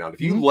be checking out.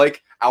 If you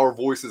like our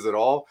voices at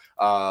all,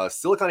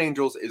 Silicon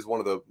Angels is one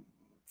of the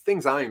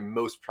things I'm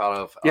most proud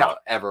of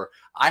ever.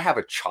 I have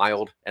a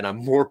child and I'm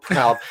more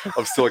proud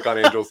of Silicon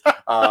Angels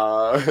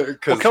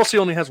because Kelsey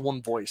only has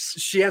one voice.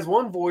 She has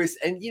one voice,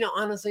 and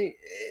honestly,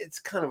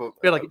 it's kind of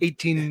we had like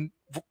 18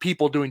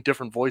 people doing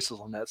different voices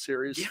on that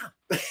series.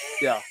 Yeah.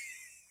 Yeah.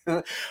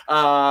 But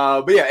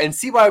yeah, and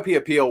CYOP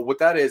Appeal, what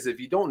that is, if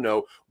you don't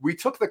know, we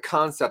took the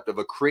concept of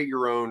a create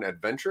your own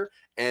adventure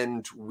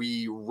and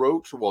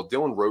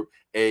Dylan wrote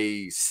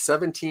a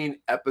 17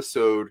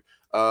 episode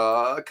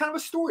kind of a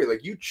story.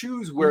 Like you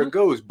choose where it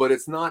goes, but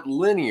it's not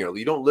linear.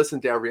 You don't listen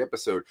to every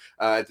episode.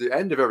 At the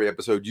end of every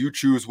episode, you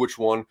choose which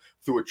one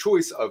through a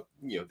choice of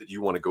that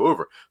you want to go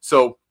over.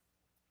 So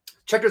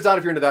check this out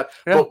if you're into that.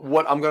 Yeah. But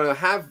what I'm going to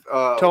have...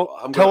 tell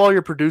all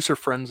your producer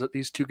friends that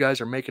these two guys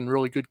are making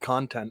really good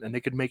content, and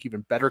they could make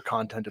even better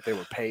content if they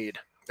were paid.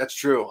 That's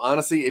true.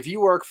 Honestly, if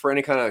you work for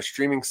any kind of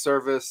streaming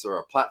service or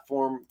a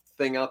platform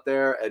thing out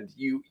there, and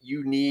you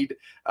need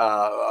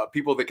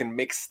people that can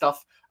make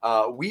stuff,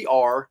 we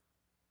are...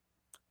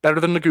 better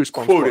than the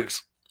Goosebumps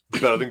books.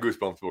 Better than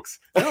Goosebumps books,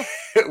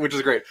 which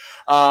is great.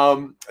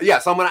 So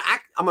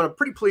I'm gonna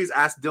pretty please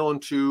ask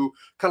Dylan to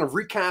kind of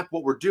recap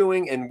what we're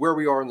doing and where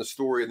we are in the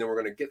story, and then we're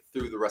gonna get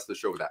through the rest of the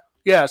show with that.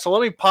 Yeah, so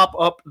let me pop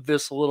up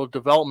this little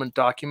development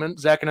document.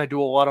 Zach and I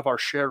do a lot of our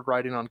shared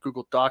writing on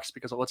Google Docs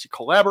because it lets you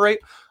collaborate.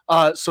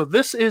 So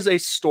this is a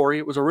story.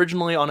 It was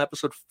originally on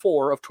episode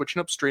 4 of Twitching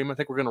Upstream. I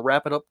think we're going to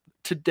wrap it up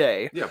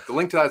today. Yeah, the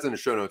link to that is in the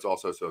show notes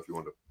also, so if you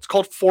want to. It's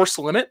called Force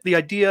Limit. The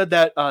idea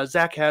that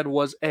Zach had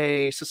was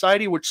a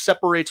society which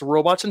separates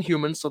robots and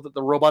humans so that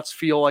the robots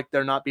feel like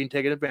they're not being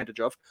taken advantage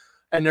of.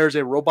 And there's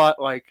a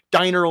robot like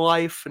diner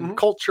life and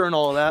culture and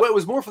all of that. Well, it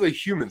was more for the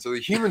humans, so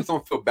the humans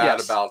don't feel bad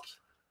about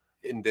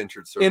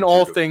indentured servitude. In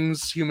all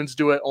things, humans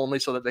do it only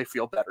so that they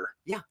feel better.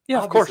 Yeah,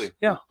 of course.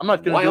 Yeah, I'm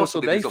not going to do it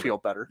so they feel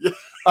better.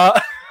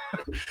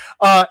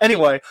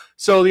 Anyway,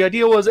 so the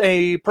idea was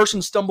a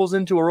person stumbles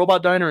into a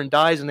robot diner and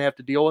dies, and they have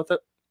to deal with it.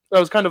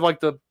 That was kind of like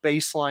the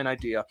baseline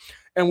idea,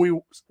 and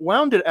we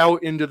wound it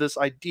out into this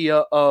idea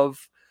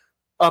of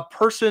a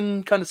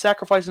person kind of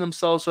sacrificing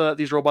themselves so that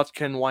these robots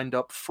can wind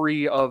up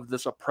free of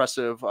this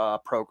oppressive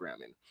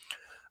programming.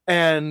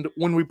 And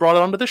when we brought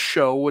it onto the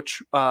show,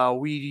 which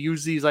we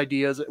use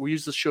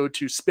the show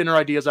to spin our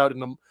ideas out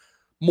into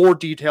more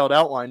detailed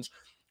outlines,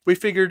 we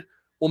figured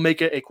we'll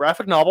make it a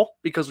graphic novel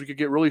because we could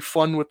get really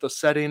fun with the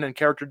setting and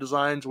character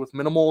designs with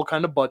minimal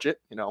kind of budget.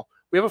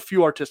 We have a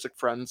few artistic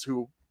friends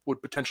who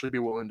would potentially be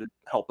willing to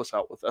help us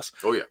out with this.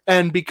 Oh, yeah.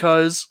 And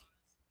because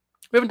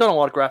we haven't done a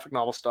lot of graphic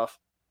novel stuff.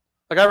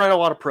 Like, I write a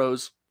lot of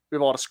prose. We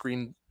have a lot of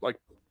screen, like,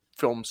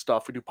 film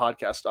stuff. We do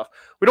podcast stuff.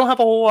 We don't have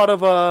a whole lot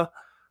of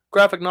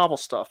graphic novel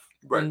stuff.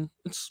 Right. And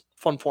it's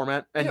fun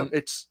format, and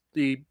it's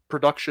the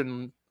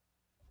production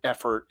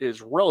effort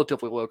is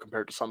relatively low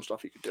compared to some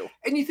stuff you could do.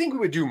 And you think we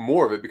would do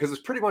more of it because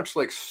it's pretty much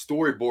like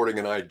storyboarding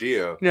an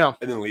idea and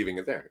then leaving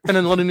it there. And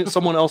then letting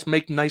someone else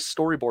make nice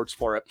storyboards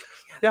for it.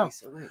 Yeah.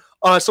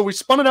 So we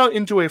spun it out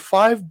into a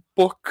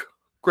 5-book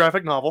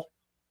graphic novel.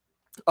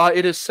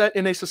 It is set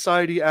in a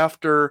society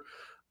after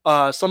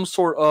some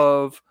sort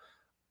of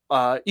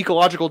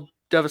ecological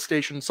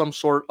devastation, some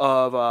sort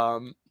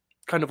of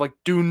kind of like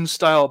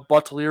Dune-style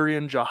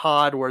Butlerian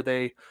jihad where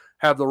they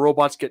have the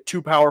robots get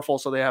too powerful,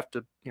 so they have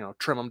to,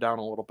 trim them down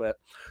a little bit.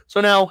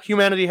 So now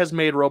humanity has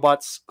made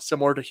robots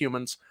similar to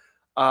humans,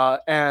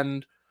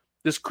 and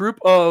this group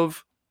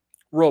of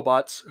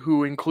robots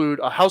who include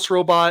a house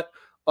robot,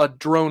 a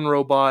drone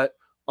robot,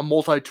 a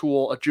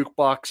multi-tool, a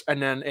jukebox,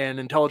 and then an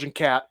intelligent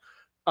cat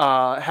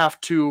have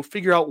to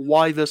figure out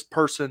why this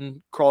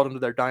person crawled into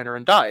their diner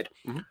and died.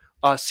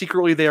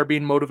 Secretly, they are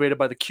being motivated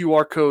by the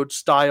QR code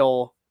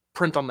style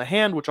print on the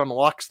hand, which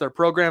unlocks their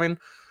programming.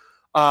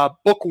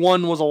 Book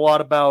 1 was a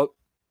lot about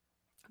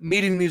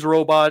meeting these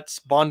robots,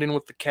 bonding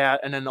with the cat,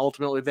 and then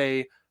ultimately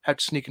they had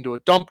to sneak into a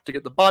dump to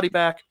get the body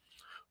back.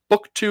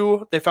 Book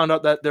 2, they found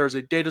out that there's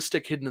a data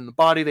stick hidden in the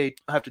body. They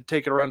have to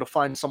take it around to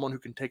find someone who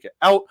can take it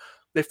out.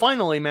 They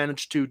finally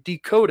managed to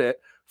decode it,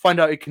 find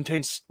out it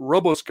contains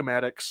robo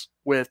schematics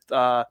with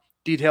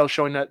details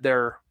showing that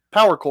their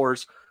power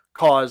cores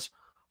cause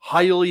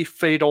highly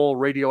fatal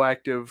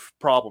radioactive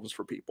problems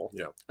for people.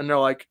 Yeah. And they're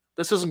like,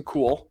 this isn't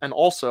cool. And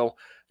also,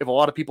 if a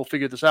lot of people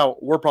figure this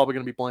out, we're probably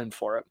going to be blamed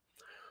for it.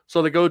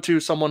 So they go to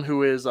someone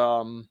who is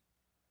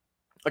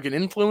like an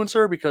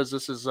influencer, because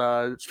this is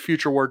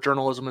future where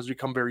journalism has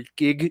become very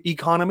gig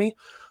economy.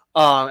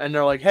 And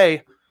they're like,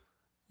 hey,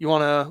 you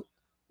want to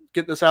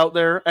get this out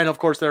there? And of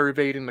course, they're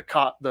evading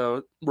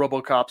the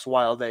RoboCops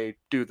while they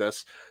do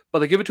this. But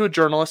they give it to a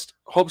journalist,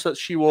 hopes that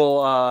she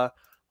will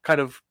kind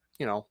of,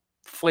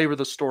 flavor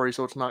the story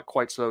so it's not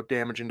quite so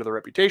damaging to their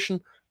reputation.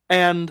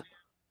 And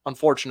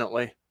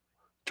unfortunately,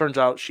 turns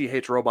out she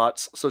hates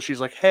robots. So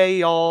she's like, hey,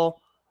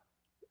 y'all,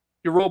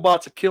 your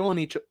robots are killing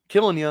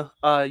you.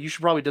 You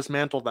should probably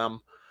dismantle them,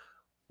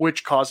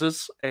 which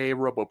causes a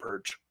robo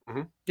purge.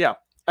 Mm-hmm. Yeah.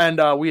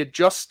 And we had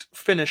just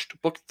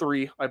finished book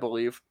 3, I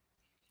believe.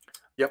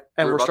 Yep.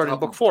 And we're starting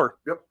book 4.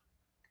 Yep.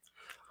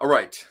 All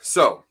right.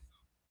 So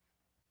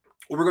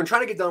what we're going to try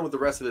to get done with the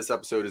rest of this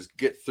episode is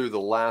get through the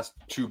last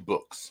 2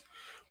 books,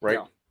 right?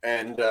 Yeah.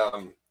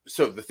 And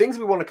so the things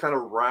we want to kind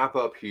of wrap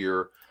up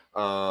here.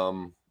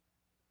 All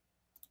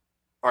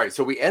right.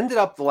 So we ended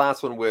up the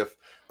last one with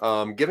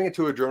giving it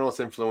to a journalist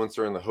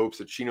influencer in the hopes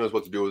that she knows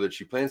what to do with it.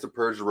 She plans to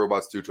purge the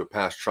robots due to a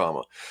past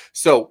trauma.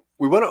 So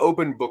we want to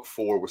open book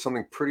 4 with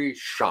something pretty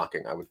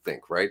shocking, I would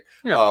think, right?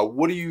 Yeah.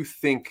 What do you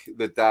think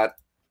that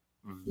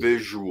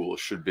visual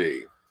should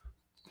be?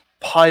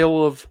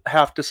 Pile of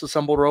half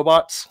disassembled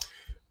robots.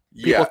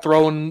 People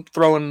throwing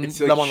them on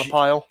the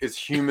pile. Is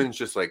humans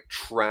just like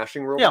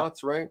trashing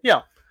robots, right?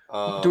 Yeah.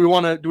 Do we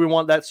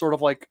want that sort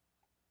of like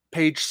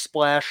page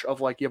splash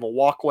of like you have a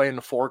walkway in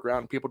the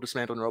foreground, people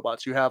dismantling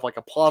robots. You have like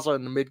a plaza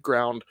in the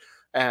midground,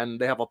 and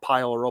they have a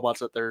pile of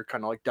robots that they're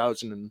kind of like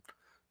dousing in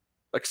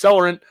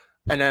accelerant,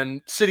 and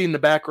then sitting in the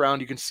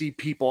background, you can see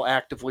people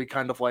actively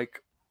kind of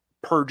like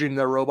purging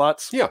their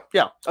robots. Yeah.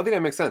 I think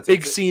that makes sense.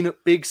 Big scene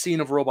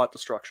of robot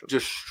destruction.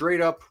 Just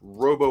straight up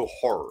robo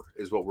horror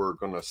is what we're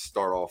going to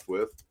start off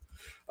with.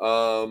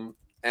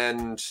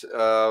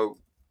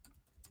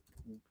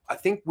 I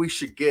think we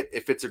should get,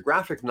 if it's a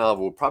graphic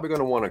novel, we're probably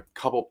going to want a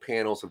couple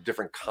panels of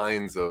different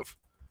kinds of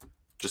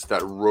just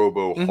that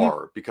robo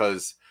horror,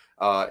 because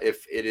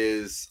if it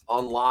is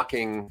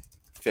unlocking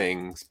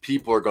things,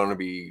 people are going to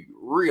be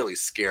really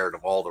scared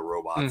of all the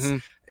robots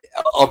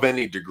of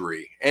any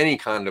degree, any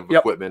kind of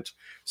equipment.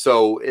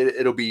 So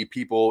it'll be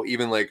people,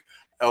 even like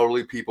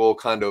elderly people,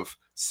 kind of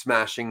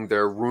smashing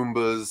their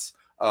Roombas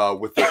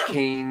with their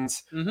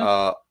canes,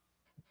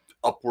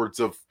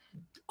 upwards of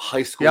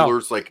high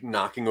schoolers like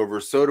knocking over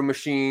soda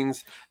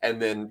machines,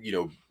 and then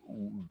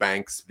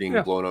banks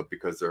being blown up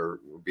because they're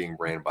being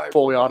ran by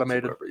fully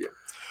automated.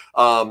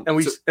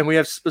 And we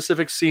have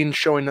specific scenes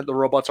showing that the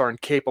robots are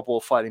incapable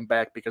of fighting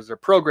back because their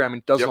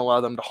programming doesn't allow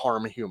them to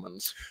harm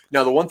humans.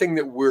 Now, the one thing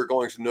that we're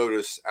going to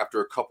notice after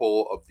a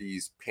couple of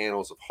these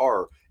panels of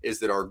horror is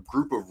that our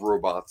group of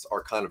robots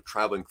are kind of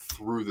traveling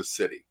through the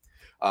city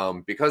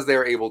because they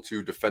are able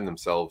to defend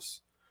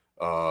themselves.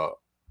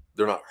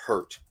 They're not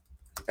hurt,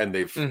 and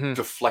they've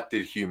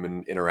deflected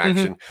human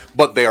interaction,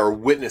 but they are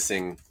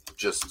witnessing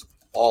just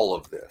all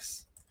of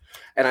this.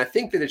 And I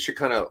think that it should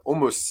kind of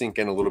almost sink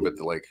in a little bit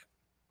to like,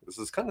 this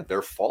is kind of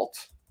their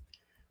fault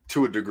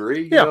to a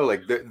degree, you know,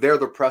 like they're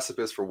the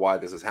precipice for why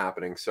this is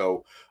happening.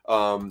 So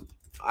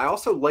I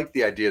also like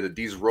the idea that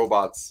these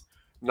robots,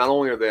 not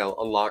only are they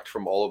unlocked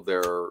from all of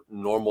their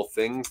normal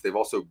things, they've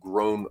also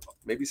grown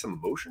maybe some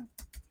emotion.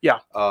 Yeah.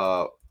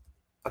 I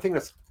think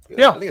that's,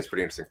 I think it's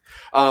pretty interesting.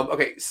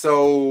 Okay.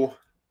 So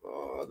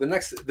the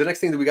next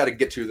thing that we got to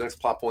get to, the next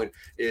plot point,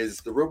 is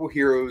the Robo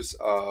Heroes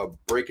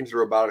break into the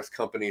robotics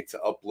company to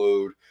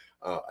upload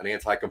an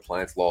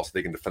anti-compliance law so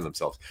they can defend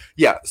themselves.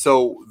 Yeah,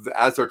 so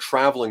as they're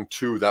traveling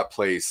to that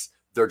place,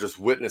 they're just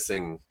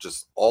witnessing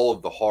just all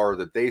of the horror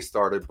that they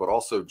started, but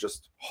also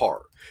just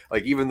horror.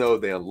 Like, even though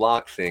they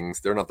unlock things,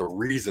 they're not the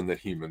reason that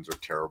humans are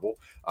terrible.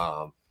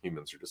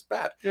 Humans are just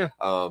bad. Yeah.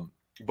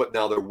 But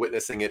now they're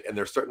witnessing it, and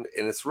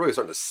it's really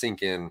starting to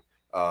sink in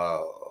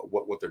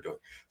what they're doing.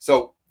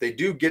 So they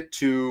do get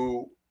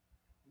to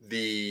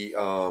the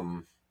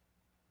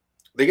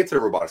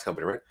robotics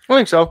company, right? I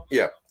think so.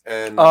 Yeah.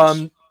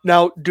 And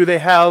now, do they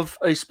have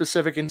a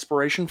specific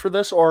inspiration for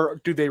this,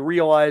 or do they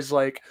realize,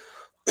 like,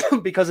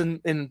 because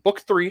in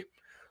book 3,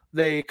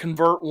 they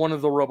convert one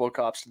of the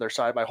RoboCops to their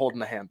side by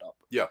holding a hand up.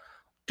 Yeah.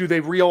 Do they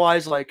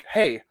realize, like,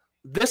 hey,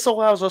 this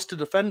allows us to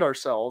defend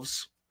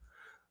ourselves.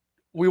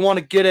 We want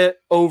to get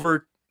it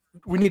over.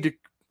 We need to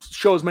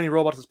show as many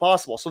robots as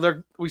possible.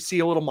 So we see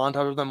a little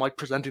montage of them like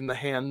presenting the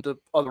hand to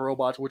other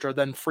robots, which are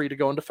then free to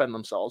go and defend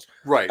themselves.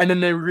 Right. And then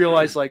they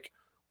realize, like,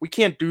 we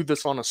can't do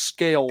this on a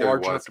scale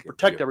large enough to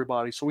protect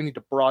everybody, so we need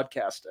to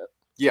broadcast it.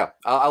 Yeah,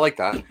 I like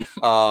that.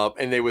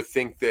 And they would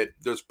think that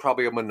there's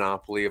probably a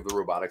monopoly of the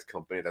robotics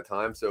company at that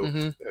time. So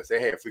they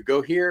say, hey, if we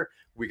go here,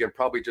 we can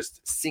probably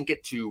just sync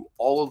it to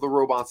all of the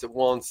robots at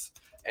once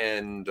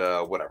and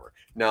whatever.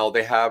 Now,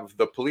 they have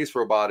the police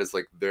robot is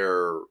like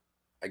their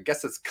I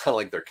guess it's kind of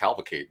like their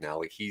cavalcade now.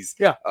 Like he's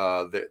Yeah.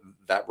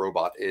 That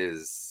robot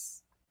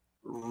is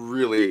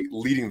really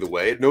leading the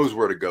way. It knows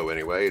where to go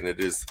anyway, and it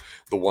is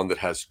the one that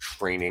has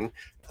training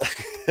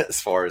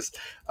as far as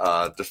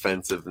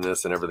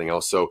defensiveness and everything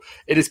else. So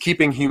it is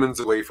keeping humans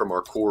away from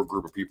our core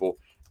group of people,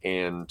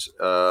 and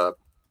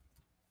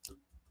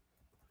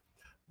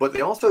but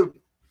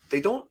they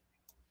don't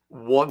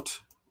want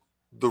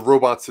the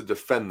robots to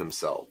defend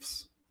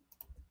themselves,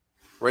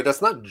 right?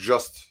 That's not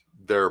just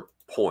their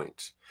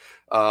point.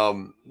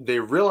 They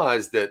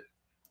realize that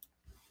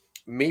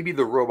maybe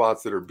the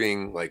robots that are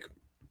being like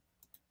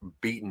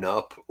beaten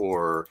up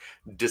or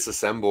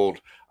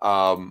disassembled,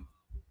 I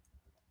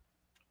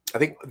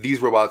think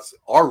these robots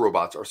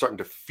are starting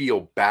to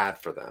feel bad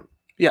for them.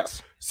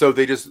 Yes. So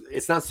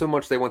it's not so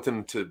much they want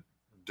them to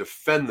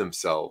defend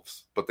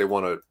themselves, but they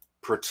want to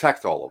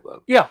protect all of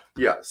them. Yeah.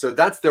 Yeah. So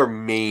that's their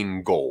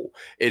main goal.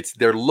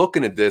 They're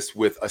looking at this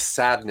with a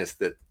sadness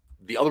that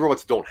the other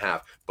robots don't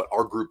have, but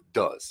our group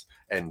does.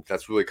 And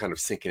that's really kind of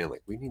sinking in,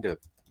 like, we need to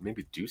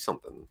maybe do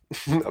something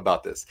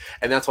about this.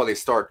 And that's why they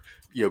start,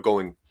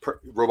 going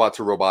robot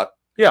to robot.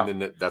 Yeah.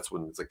 And then that's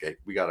when it's like, hey,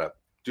 we got to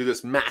do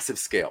this massive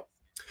scale.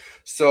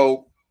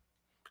 So,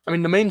 I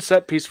mean, the main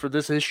set piece for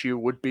this issue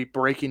would be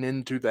breaking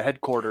into the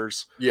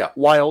headquarters,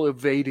 while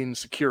evading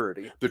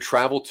security. The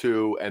travel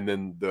to, and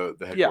then the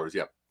headquarters,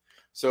 yeah.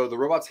 So the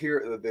robots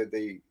here,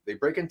 they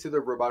break into the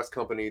robotics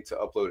company to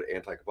upload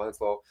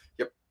anti-compliance law.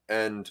 Yep.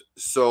 And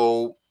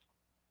so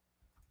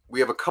we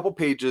have a couple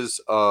pages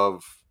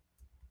of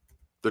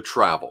the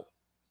travel,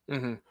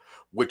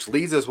 which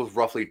leaves us with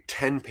roughly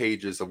 10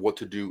 pages of what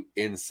to do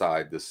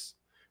inside this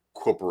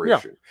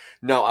corporation.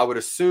 Yeah. Now, I would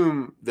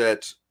assume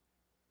that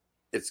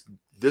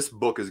this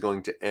book is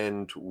going to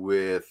end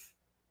with,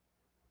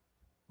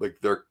 like,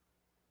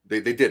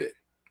 they did it.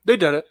 They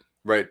did it.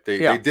 Right.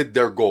 They did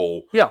their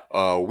goal. Yeah.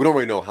 We don't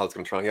really know how it's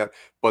going to turn out yet,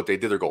 but they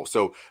did their goal.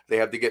 So they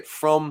have to get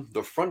from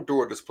the front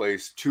door of this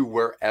place to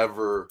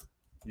wherever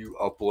you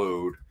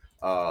upload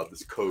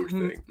this code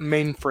thing.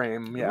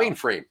 Mainframe. Yeah.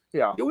 Mainframe.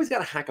 Yeah. You always got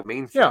to hack a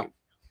mainframe. Yeah.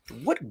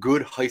 What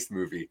good heist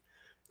movie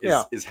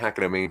is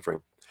hacking a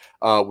mainframe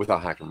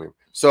without hacking a mainframe?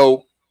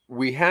 So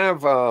we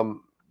have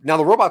now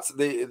the robots,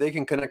 they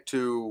can connect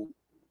to,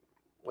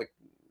 like,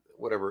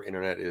 whatever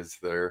internet is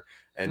there.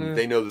 And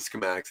they know the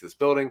schematics of this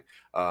building.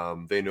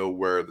 They know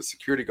where the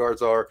security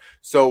guards are.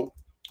 So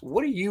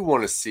what do you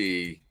want to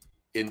see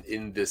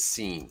in this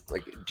scene?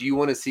 Like, do you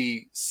want to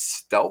see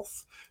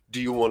stealth?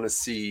 Do you want to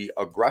see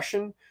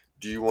aggression?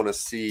 Do you want to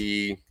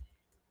see,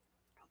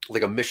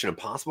 like, a Mission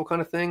Impossible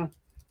kind of thing?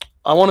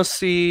 I want to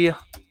see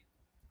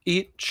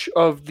each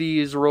of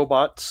these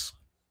robots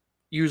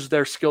use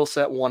their skill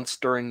set once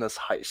during this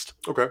heist.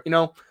 Okay.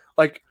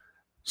 Like,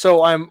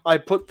 so I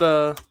put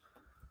the...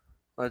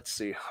 Let's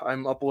see.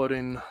 I'm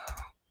uploading.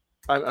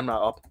 I'm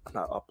not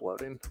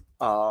uploading.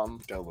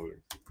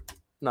 Downloading.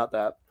 Not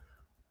that.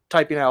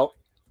 Typing out.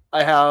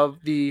 I have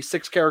the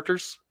 6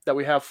 characters that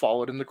we have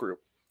followed in the group: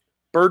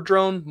 Bird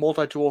Drone,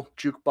 Multi-Tool,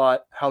 Jukebot,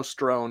 House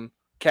Drone,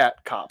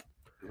 Cat, Cop.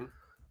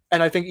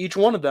 And I think each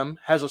one of them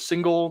has a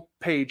single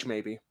page,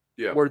 maybe,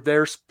 where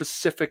their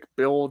specific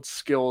build,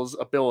 skills,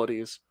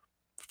 abilities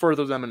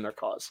further them in their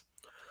cause.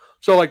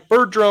 So, like,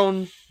 Bird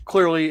Drone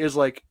clearly is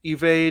like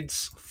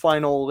evades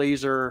final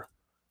laser,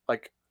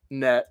 like,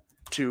 net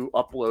to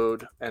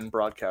upload and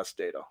broadcast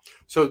data.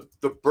 So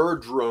the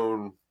Bird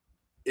Drone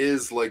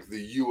is like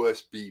the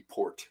USB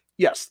port.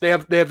 Yes, they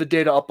have the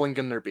data uplink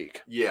in their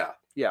beak. Yeah.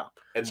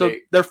 And so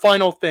their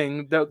final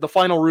thing, the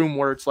final room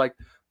where it's like,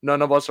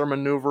 none of us are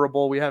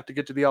maneuverable, we have to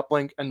get to the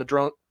uplink, and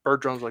the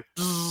Bird Drone's like,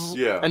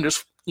 and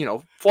just,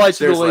 flies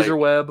through the laser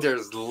web.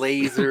 There's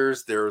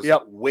lasers, there's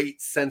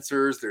weight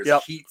sensors,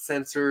 there's heat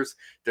sensors,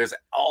 there's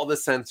all the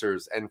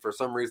sensors, and for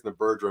some reason the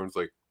Bird Drone's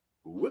like,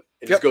 whoop,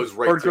 it just goes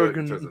right to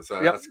it.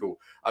 So that's cool.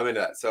 I'm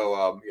into that.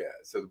 So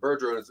so the Bird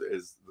Drone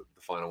is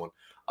the final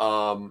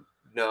one.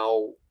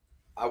 Now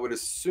I would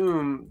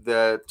assume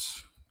that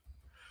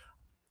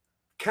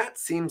Cat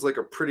seems like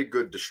a pretty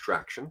good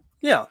distraction.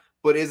 Yeah.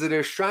 But is it a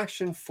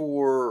distraction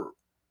for,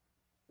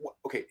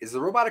 okay, is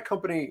the robotic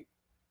company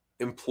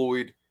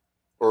employed,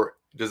 or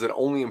does it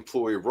only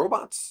employ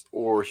robots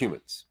or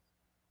humans?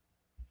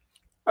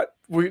 I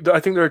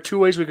think there are 2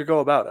 ways we could go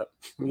about it.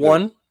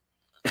 One,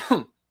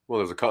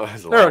 well,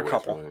 there are a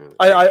couple.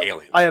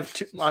 I have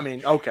 2. I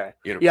mean, okay.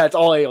 Yeah, it's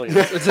all aliens.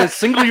 It's a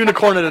single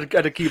unicorn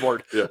at a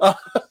keyboard. Yeah.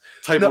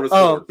 Type on a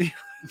sword.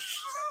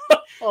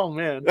 Oh,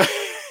 man.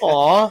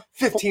 Aw.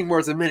 15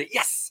 words a minute.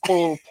 Yes.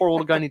 Poor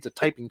little guy needs a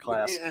typing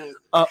class.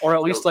 Or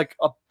at least, like,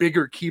 a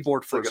bigger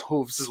keyboard for his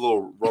hooves. Just a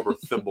little rubber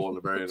thimble in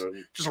the very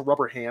end. Just a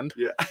rubber hand.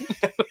 Yeah.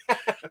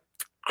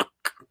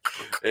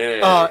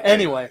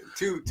 Anyway.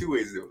 Two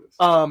ways of doing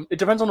this. It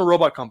depends on the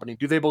robot company.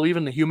 Do they believe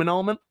in the human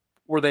element,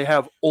 where they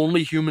have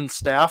only human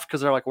staff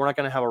because they're like, we're not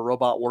going to have a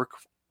robot work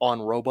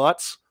on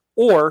robots?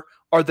 Or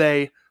our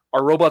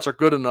robots are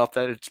good enough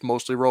that it's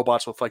mostly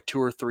robots with like 2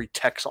 or 3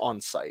 techs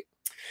on site?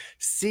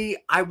 See,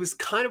 I was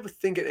kind of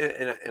thinking,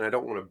 and I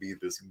don't want to be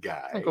this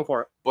guy. Go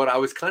for it. But I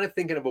was kind of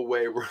thinking of a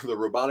way where the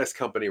robotics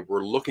company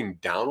were looking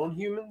down on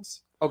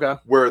humans. Okay.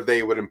 where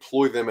they would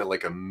employ them at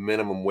like a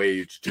minimum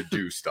wage to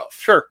do stuff.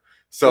 Sure.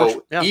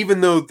 So Yeah. even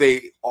though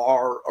they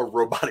are a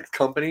robotics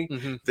company,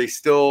 Mhm. they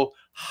still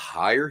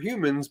hire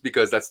humans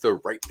because that's the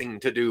right thing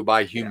to do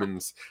by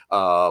humans.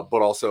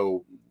 But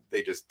also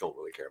they just don't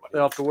really care about it.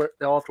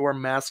 They'll have to wear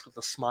masks with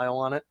a smile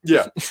on it.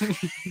 Yeah.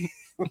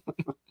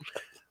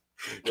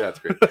 Yeah, that's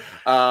great.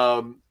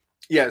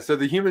 Yeah, so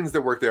the humans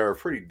that work there are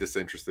pretty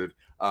disinterested,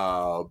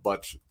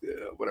 but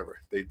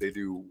whatever. They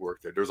do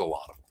work there. There's a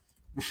lot of them.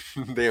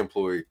 They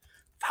employ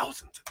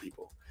thousands of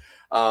people.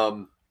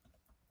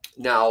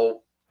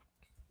 Now,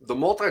 the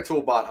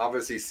multi-tool bot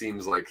obviously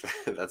seems like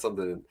that's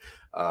something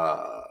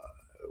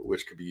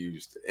which could be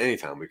used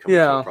anytime we come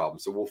into a problem.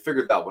 So we'll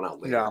figure that one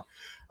out later.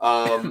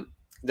 Yeah.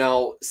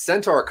 Now,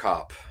 Centaur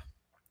Cop.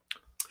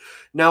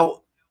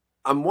 Now,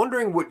 I'm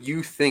wondering what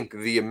you think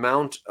the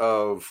amount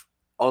of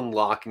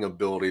unlocking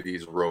ability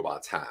these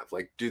robots have.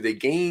 Like, do they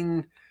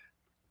gain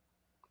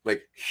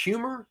like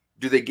humor?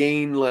 Do they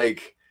gain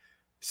like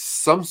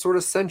some sort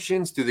of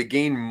sentience? Do they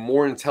gain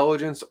more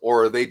intelligence?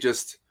 Or are they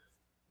just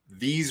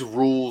these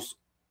rules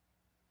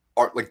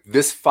are like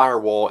this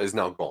firewall is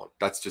now gone?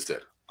 That's just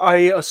it. I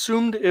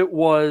assumed it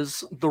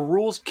was the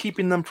rules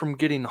keeping them from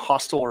getting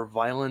hostile or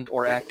violent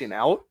or acting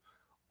out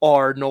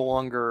are no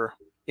longer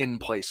in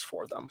place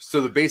for them.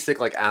 So the basic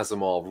like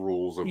Asimov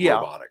rules of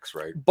robotics,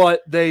 right?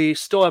 But they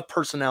still have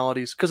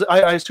personalities because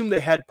I assume they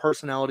had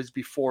personalities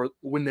before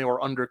when they were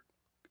under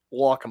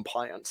law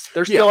compliance.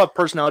 They still have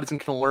personalities and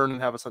can learn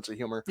and have a sense of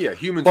humor. Yeah,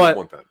 humans would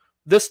want that.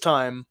 This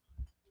time,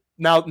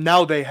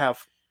 now they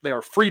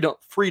are free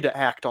to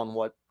act on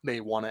what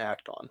they want to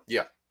act on.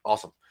 Yeah,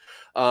 awesome.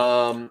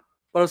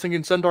 But I was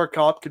thinking Centaur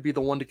Cop could be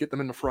the one to get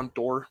them in the front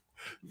door.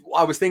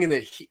 I was thinking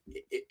that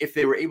if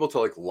they were able to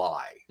like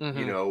lie,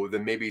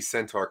 then maybe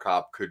Centaur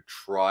Cop could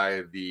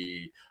try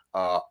the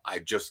I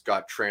just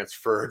got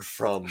transferred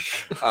from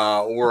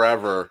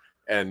wherever,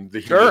 and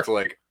the humans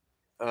like,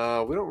 we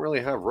don't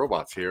really have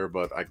robots here,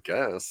 but I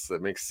guess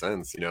it makes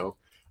sense,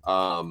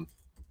 and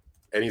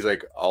he's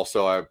like,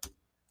 also I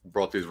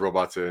brought these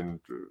robots in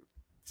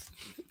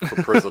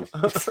for prison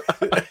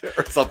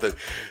or something.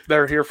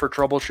 They're here for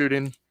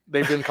troubleshooting.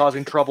 They've been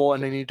causing trouble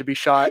and they need to be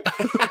shot.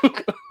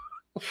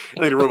 I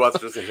think the robots are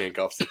just in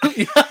handcuffs.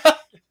 The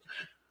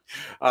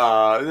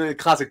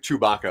classic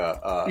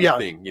Chewbacca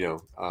thing,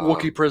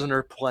 Wookiee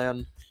prisoner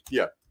plan.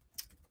 Yeah.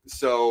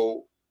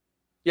 So.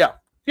 Yeah.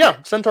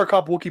 Centaur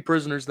Cop Wookiee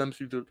prisoners them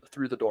through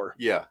the door.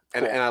 Yeah,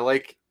 and I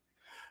like.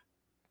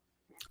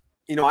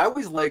 I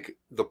always like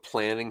the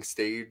planning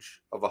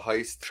stage of a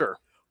heist. Sure.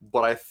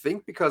 But I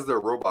think because they're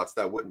robots,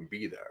 that wouldn't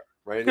be there,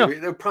 right? Yeah.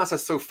 They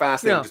process so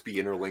fast, they would just be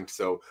interlinked.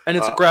 So, and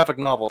it's a graphic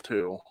novel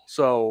too,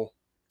 so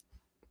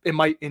it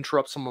might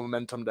interrupt some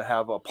momentum to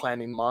have a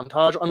planning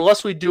montage,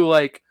 unless we do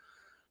like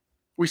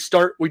we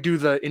do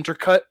the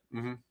intercut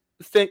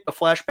thing, the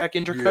flashback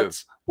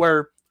intercuts,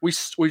 where we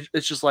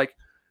it's just like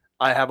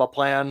I have a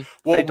plan,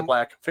 fade to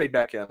black, fade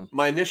back in.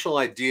 My initial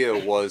idea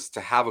was to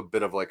have a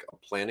bit of like a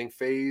planning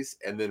phase,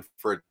 and then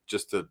for it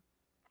just to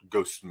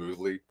go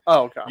smoothly.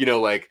 Oh, okay.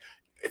 Like.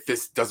 If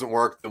this doesn't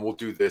work, then we'll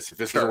do this. If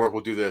this doesn't work,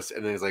 we'll do this.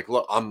 And then he's like,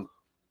 look, I'm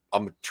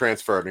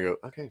transferred. And you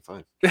go, okay,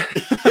 fine.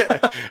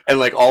 And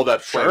like all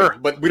that. Sure.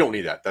 But we don't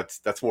need that.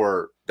 That's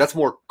more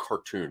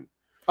cartoon.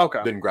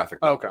 Okay. Than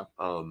graphic. Okay.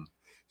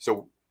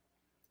 So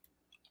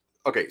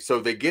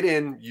they get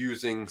in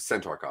using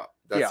Centaur Cop.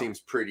 That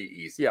seems pretty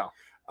easy. Yeah.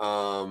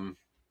 I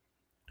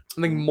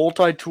think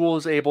Multi-Tool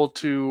is able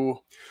to.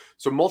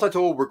 So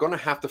Multi-Tool, we're going to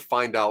have to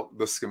find out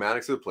the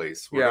schematics of the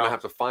place. We're going to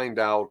have to find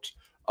out.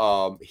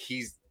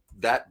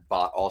 That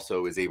bot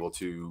also is able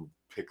to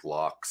pick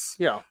locks.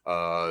 Yeah.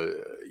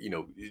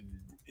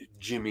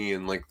 Jimmy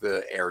and like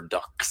the air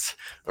ducts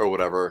or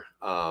whatever.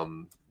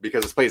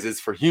 Because this place is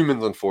for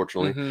humans,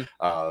 unfortunately.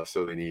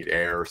 So they need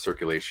air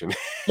circulation.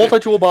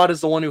 Multi-Tool bot is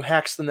the one who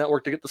hacks the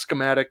network to get the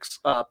schematics,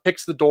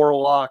 picks the door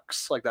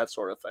locks, like that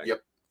sort of thing.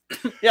 Yep.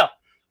 Yeah.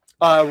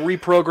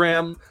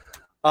 Reprogram.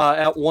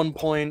 At one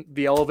point,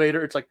 the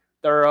elevator. It's like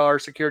there are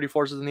security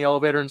forces in the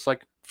elevator, and it's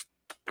like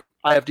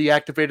I have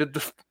deactivated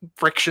the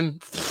friction.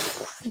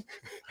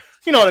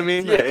 You know what I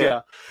mean?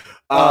 Yeah.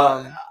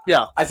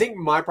 Yeah. I think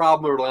my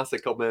problem over the last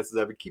couple minutes is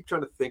that we keep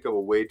trying to think of a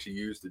way to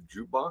use the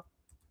jukebox.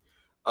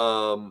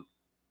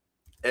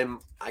 And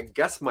I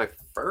guess my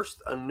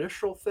first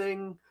initial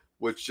thing,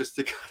 which just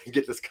to kind of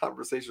get this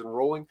conversation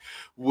rolling,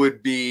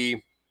 would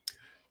be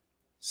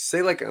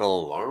say like an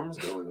alarm's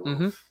going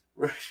off.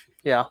 Right?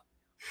 Yeah.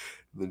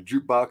 The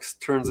jukebox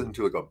turns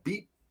into like a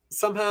beat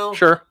somehow.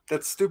 Sure.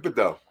 That's stupid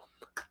though.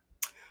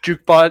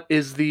 Jukebot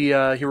is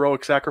the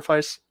heroic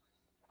sacrifice.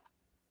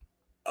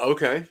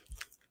 Okay.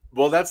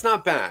 Well, that's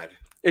not bad.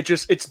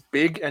 It's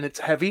big and it's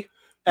heavy.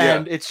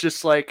 And it's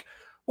just like,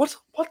 what's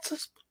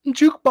this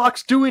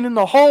jukebox doing in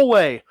the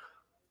hallway?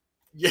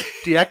 Yeah.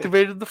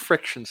 Deactivated the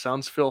friction.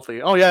 Sounds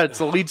filthy. Oh yeah, it's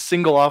the lead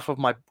single off of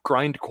my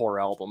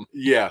grindcore album.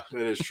 Yeah,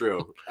 that is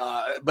true.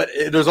 But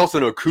there's also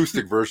an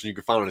acoustic version you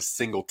can find on a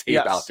single tape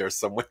out there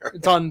somewhere.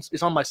 It's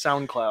on my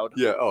SoundCloud.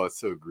 Yeah. Oh, it's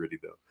so gritty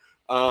though.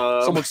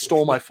 Someone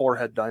stole my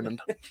forehead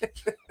diamond.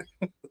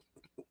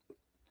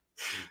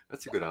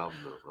 That's a good album,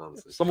 though,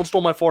 honestly. Someone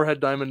Stole My Forehead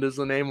Diamond is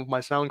the name of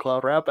my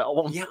SoundCloud rap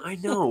album. Yeah, I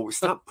know.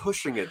 Stop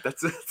pushing it.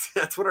 That's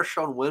what our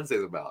Sean Wednesday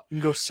is about. You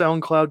can go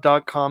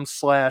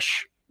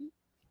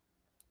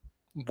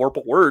soundcloud.com/warp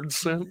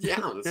words.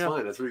 Yeah, that's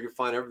fine. That's where you can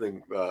find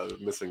everything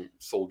missing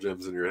soul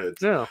gems in your head.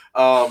 Yeah.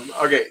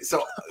 Okay,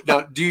 so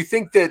now do you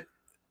think that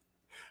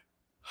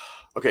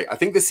I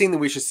think the scene that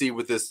we should see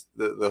with this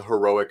the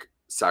heroic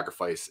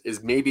sacrifice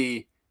is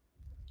maybe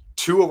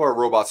two of our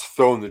robots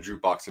throwing the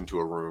jukebox into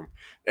a room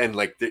and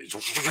like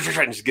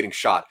just getting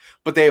shot,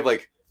 but they have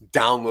like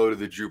downloaded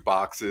the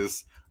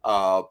jukebox's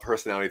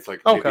personality. It's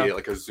like maybe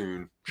like a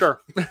Zune.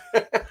 Sure.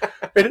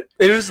 it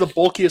is the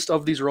bulkiest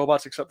of these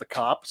robots except the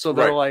cop, so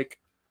they're like,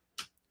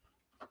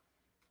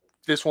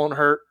 this won't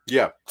hurt.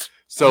 Yeah.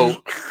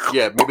 So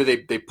yeah,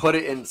 maybe they put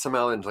it in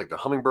somehow into like the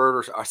hummingbird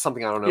or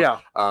something. I don't know.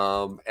 Yeah.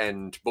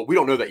 But we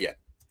don't know that yet.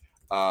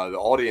 The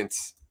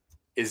audience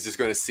is just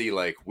going to see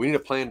like, we need a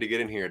plan to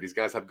get in here. These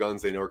guys have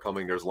guns. They know we're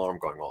coming. There's an alarm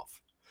going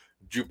off.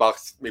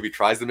 Jukebox maybe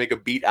tries to make a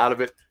beat out of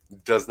it.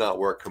 Does not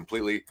work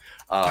completely.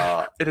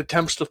 It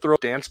attempts to throw a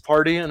dance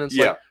party, and it's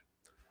like,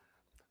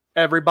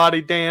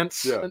 everybody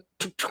dance. Yeah.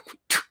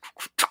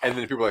 And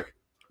then people are like,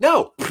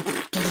 no.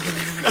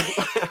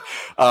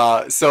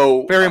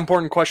 So very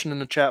important question in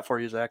the chat for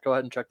you, Zach. Go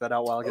ahead and check that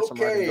out while I get some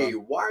writing done.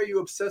 Why are you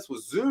obsessed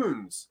with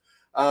Zunes?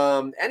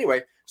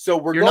 Anyway,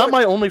 so You're not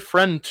my only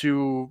friend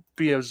to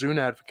be a Zune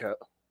advocate.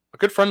 A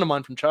good friend of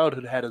mine from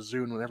childhood had a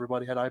Zune when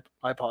everybody had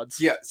iPods.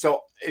 Yeah,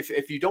 so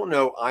if you don't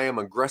know, I am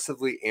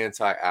aggressively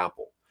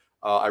anti-Apple.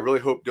 I really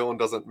hope Dylan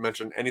doesn't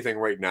mention anything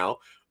right now.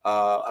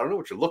 I don't know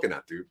what you're looking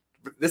at, dude.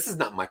 But this is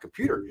not my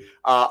computer.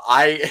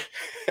 I'm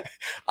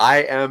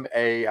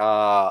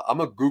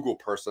a Google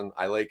person.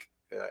 I like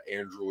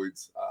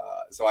Androids.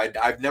 So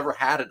I've never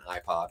had an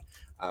iPod.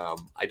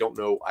 I don't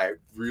know. I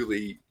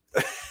really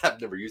I've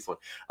never used one.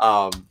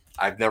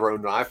 I've never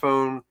owned an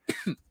iPhone.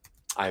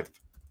 I've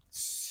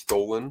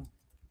stolen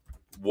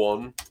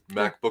one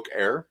MacBook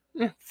Air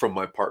from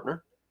my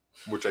partner,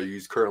 which I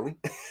use currently.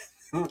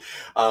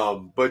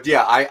 But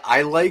yeah,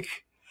 I like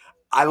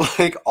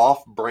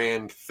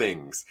off-brand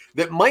things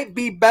that might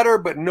be better,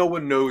 but no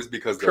one knows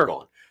because they're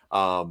gone.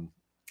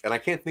 And I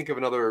can't think of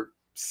another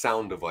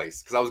sound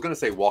device because I was going to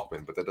say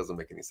Walkman, but that doesn't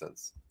make any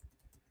sense.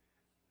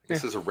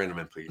 This is a random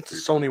MP3.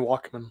 Sony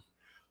Walkman.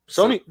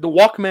 The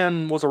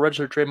Walkman was a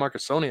registered trademark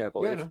of Sony, I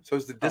believe. Yeah, so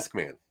is the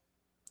Discman.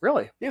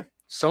 Really? Yeah.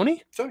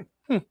 Sony? Sony.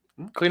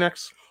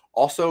 Kleenex.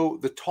 Also,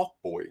 the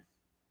Talkboy.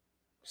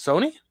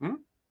 Sony?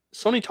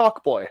 Sony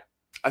Talkboy.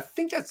 I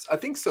think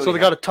so. So they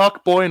got a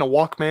Talkboy and a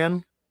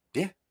Walkman?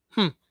 Yeah.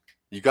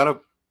 You got to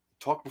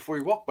talk before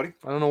you walk, buddy.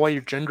 I don't know why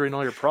you're gendering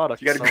all your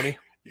products, Sony.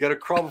 You got to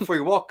crawl before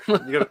you walk. You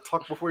got to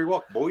talk before you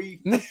walk, boy.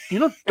 You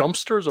know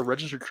Dumpster is a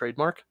registered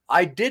trademark?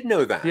 I did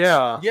know that.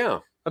 Yeah. Yeah.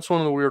 That's one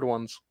of the weird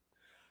ones.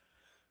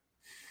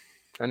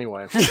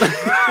 Anyway.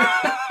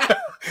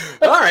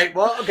 All right.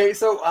 Well, okay.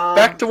 So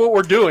back to what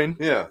we're doing.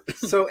 Yeah.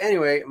 So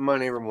anyway, my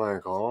neighbor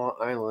Michael,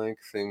 I like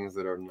things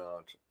that are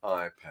not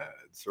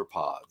iPads or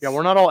pods. Yeah,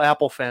 we're not all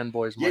Apple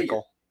fanboys, Michael.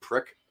 You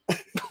prick.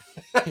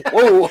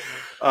 Whoa.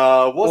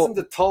 Wasn't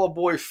the Tall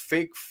Boy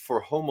fake for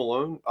Home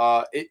Alone?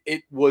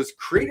 It was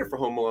created for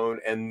Home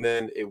Alone, and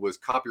then it was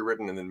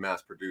copywritten and then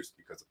mass produced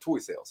because of toy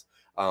sales.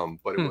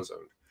 But it was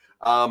owned.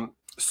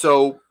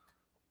 So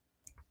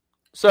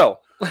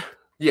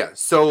yeah.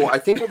 So I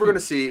think what we're going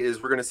to see is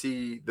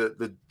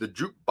the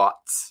juke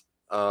bots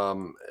are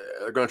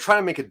going to try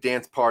to make a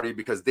dance party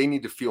because they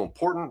need to feel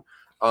important.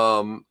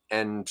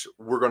 And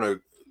we're going to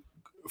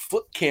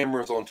flip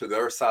cameras onto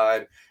their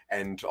side,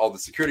 and all the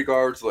security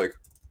guards like,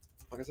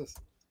 what is this?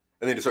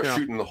 And they just start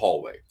shooting in the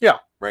hallway. Yeah.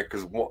 Right?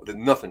 Because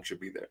nothing should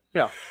be there.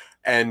 Yeah.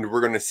 And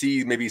we're going to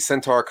see maybe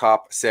Centaur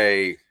Cop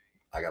say,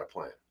 I got a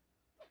plan.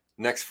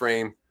 Next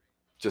frame,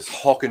 just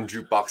Hawking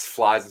Jukebox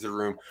flies into the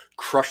room,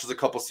 crushes a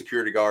couple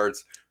security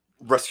guards,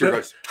 rescue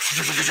guards.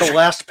 The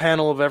last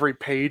panel of every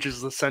page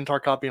is the Centaur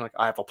Cop being like,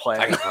 I have a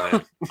plan. I got a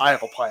plan. I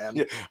have a plan.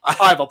 Yeah.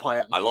 I have a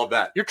plan. I love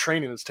that. Your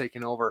training is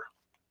taking over.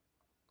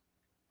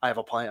 I have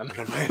a plan.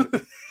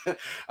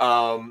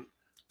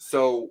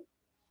 So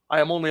I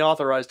am only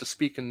authorized to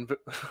speak in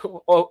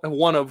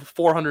one of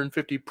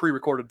 450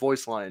 pre-recorded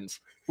voice lines.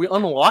 We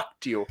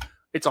unlocked you.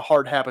 It's a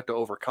hard habit to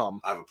overcome.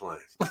 I have a plan.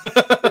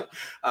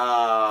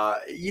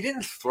 You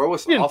didn't throw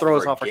us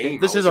off our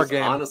game. This is our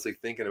game. Honestly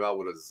thinking about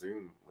what a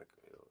Zune, like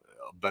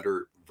a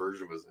better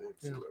version of a Zune.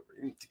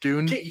 Yeah.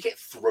 Dune. You can't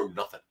throw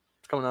nothing.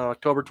 It's coming out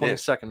October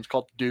 22nd. It's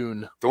called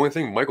Dune. The only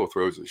thing Michael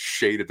throws is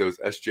shade at those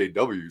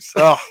SJWs.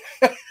 Oh,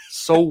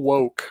 so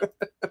woke.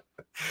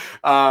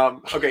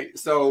 Okay,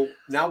 so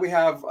now we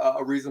have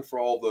a reason for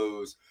all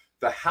those.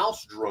 The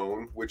house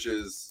drone, which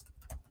is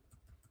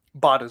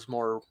bot, is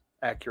more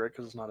accurate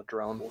because it's not a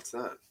drone. What's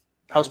that?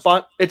 House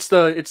bot. It's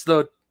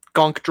the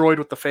gonk droid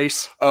with the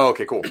face. Oh,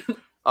 okay, cool.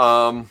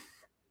 Don't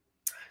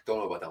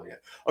know about that one yet.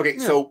 Okay,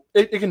 so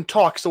it can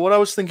talk. So what I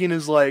was thinking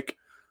is like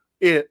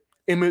it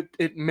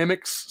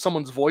mimics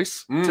someone's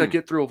voice to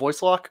get through a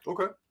voice lock.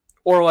 Okay.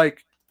 Or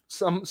like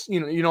some,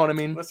 you know what I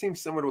mean. That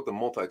seems similar to what the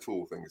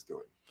multi-tool thing is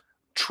doing.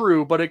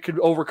 true, but it could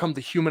overcome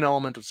the human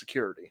element of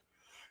security.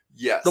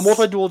 Yes. The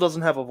multi-duel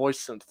doesn't have a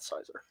voice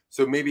synthesizer.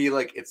 So maybe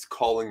like it's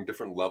calling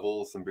different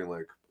levels and being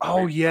like,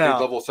 oh I yeah, need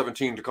level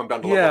 17 to come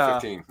down to level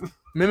 15.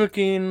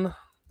 Mimicking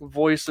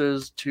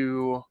voices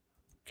to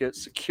get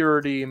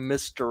security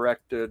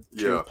misdirected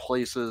to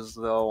places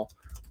they'll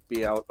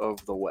be out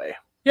of the way.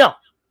 Yeah.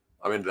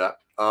 I'm into that.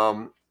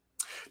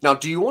 Now,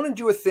 do you want to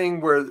do a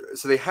thing where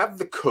so they have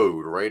the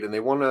code, right? And they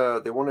want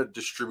to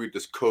distribute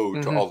this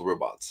code to all the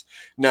robots.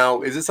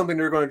 Now, is this something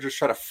they're going to just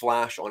try to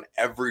flash on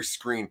every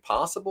screen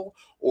possible,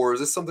 or is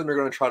this something they're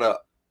going to try to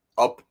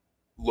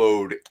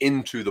upload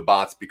into the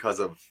bots because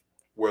of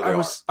where they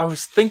are? I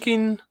was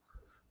thinking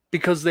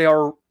because they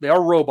are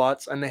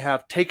robots and they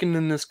have taken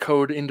in this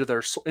code into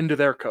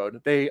their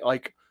code. They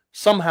like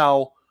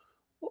somehow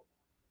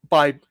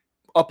by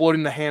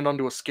uploading the hand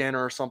onto a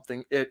scanner or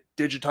something, it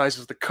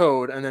digitizes the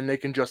code, and then they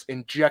can just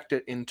inject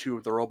it into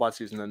the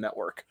robots using the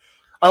network.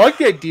 I like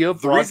the idea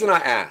of the reason I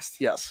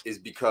asked is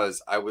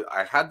because I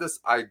had this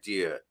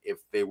idea if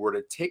they were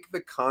to take the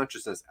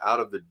consciousness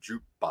out of the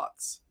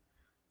jukebots,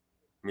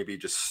 maybe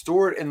just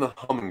store it in the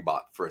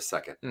Hummingbot for a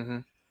second. Mm-hmm.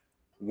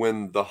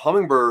 When the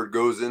Hummingbird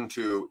goes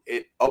into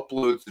it,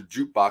 uploads the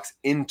jukebox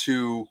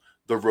into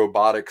the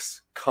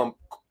robotics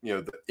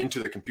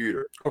into the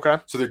computer. Okay.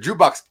 So the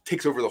jukebox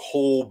takes over the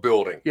whole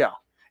building. Yeah.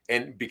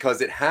 And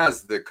because it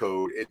has the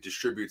code, it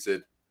distributes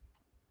it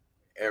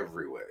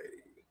every way.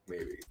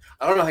 Maybe.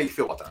 I don't know how you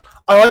feel about that.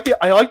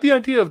 I like the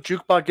idea of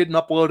jukebox getting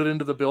uploaded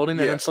into the building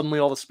and then suddenly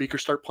all the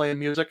speakers start playing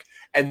music.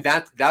 And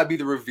that'd be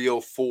the reveal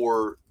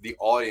for the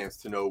audience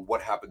to know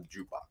what happened to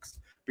jukebox.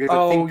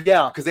 Because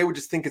because they would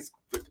just think it's.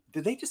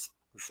 Did they just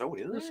throw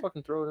it in there? Just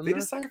fucking throw it in there. They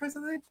just sacrifice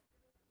it.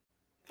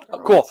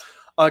 Cool.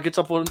 Gets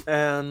uploaded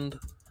and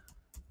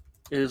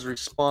is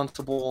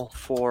responsible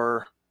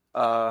for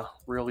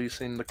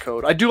releasing the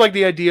code. I do like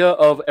the idea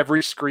of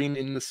every screen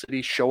in the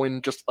city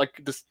showing just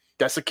like this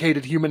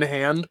desiccated human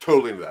hand.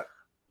 Totally into that.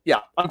 Yeah,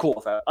 I'm cool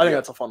with that. I think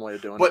that's a fun way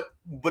of doing it.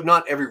 But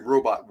not every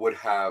robot would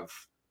have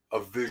a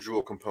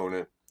visual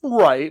component.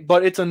 Right,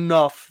 but it's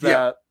enough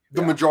that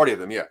the majority of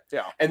them, yeah.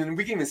 And then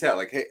we can even say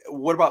like, hey,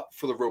 what about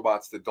for the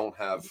robots that don't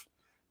have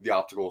the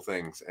optical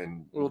things?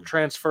 And we'll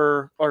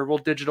transfer or we'll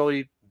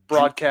digitally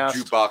broadcast.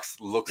 Jukebox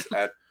looks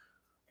at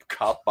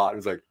cop bot and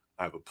is like,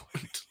 I have a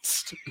plan.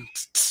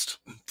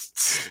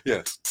 Yeah.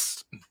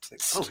 It's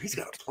like, oh, he's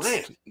got a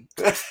plan.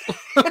 That's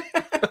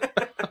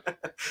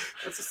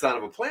the sound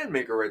of a plan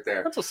maker right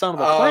there. That's the sound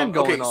of a plan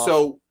going on.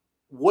 So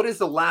what is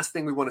the last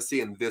thing we want to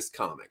see in this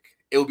comic?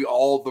 It'll be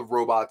all the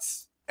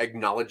robots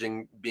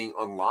acknowledging being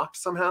unlocked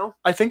somehow.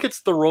 I think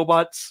it's the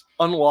robots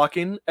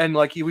unlocking, and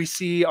like we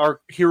see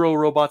our hero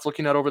robots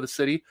looking out over the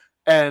city,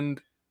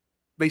 and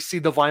they see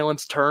the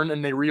violence turn,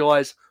 and they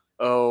realize,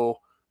 oh,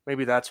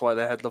 maybe that's why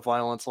they had the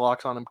violence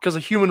locks on them. Because a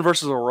human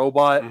versus a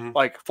robot,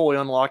 like fully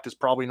unlocked, is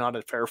probably not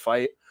a fair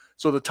fight.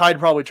 So the tide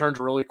probably turns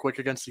really quick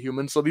against the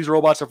humans. So these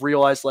robots have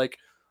realized, like,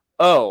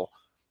 oh,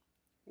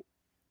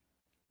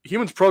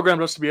 humans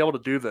programmed us to be able to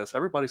do this.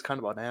 Everybody's kind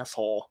of an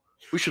asshole.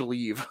 We should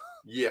leave.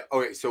 Yeah.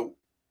 Okay. So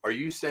are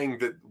you saying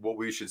that what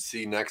we should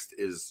see next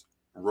is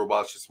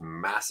robots just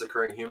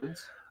massacring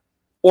humans?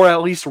 Or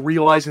at least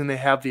realizing they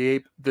have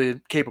the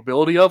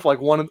capability of, like,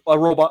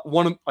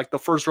 the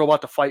first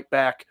robot to fight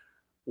back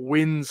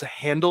wins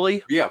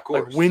handily. Yeah, of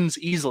course. Like, wins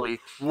easily.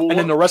 Well, and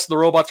then the rest of the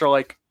robots are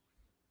like,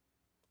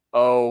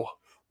 oh.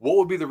 What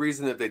would be the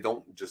reason that they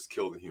don't just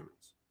kill the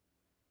humans?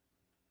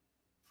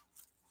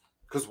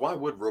 Because why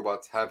would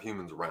robots have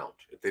humans around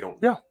if they don't?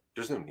 Yeah.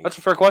 There's no need. That's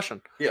a fair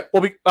question. Yeah.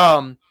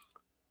 Well,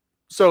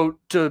 so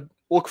to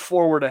look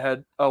forward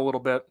ahead a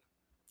little bit,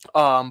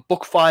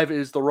 book 5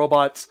 is the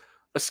robots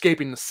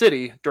escaping the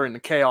city during the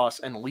chaos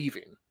and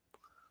leaving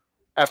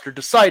after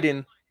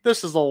deciding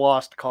this is a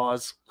lost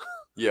cause.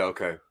 Yeah,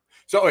 okay.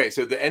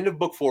 So the end of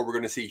book 4, we're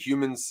going to see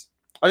humans.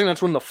 I think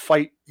that's when the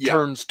fight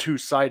turns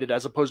two-sided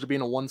as opposed to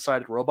being a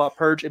one-sided robot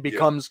purge. It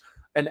becomes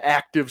an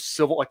active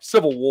civil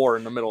war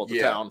in the middle of the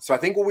town. So I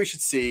think what we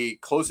should see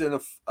close in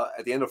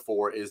at the end of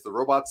 4 is the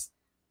robots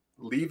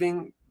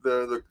leaving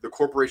the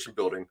corporation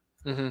building,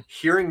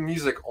 hearing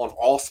music on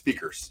all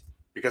speakers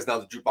because now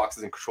the jukebox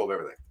is in control of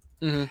everything.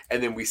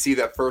 And then we see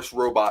that first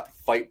robot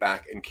fight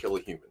back and kill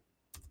a human.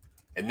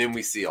 And then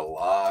we see a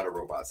lot of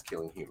robots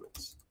killing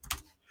humans.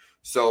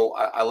 So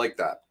I like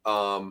that.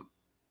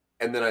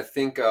 And then I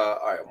think, all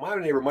right, my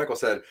neighbor Michael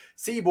said,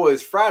 "See,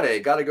 boys,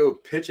 Friday, got to go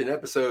pitch an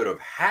episode of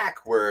Hack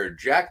where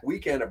Jack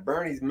Weekend of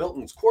Bernie's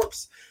Milton's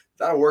Corpse.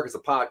 That'll work as a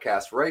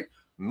podcast, right?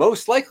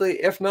 Most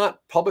likely, if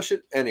not, publish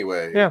it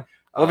anyway." Yeah.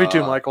 Love you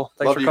too, Michael.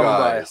 Thanks for coming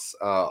by.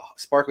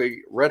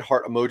 Sparkly red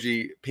heart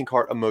emoji, pink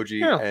heart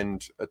emoji,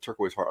 and a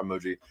turquoise heart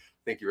emoji.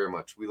 Thank you very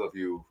much. We love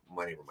you,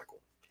 my neighbor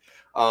Michael.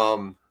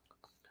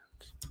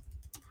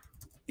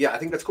 Yeah, I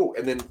think that's cool.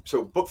 And then,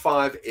 so book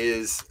 5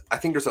 is, I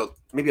think there's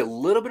maybe a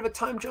little bit of a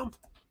time jump.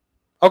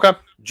 Okay.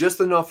 Just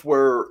enough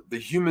where the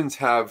humans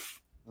have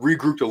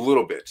regrouped a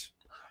little bit.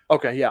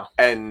 Okay, yeah.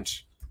 And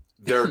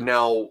they're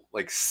now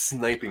like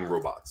sniping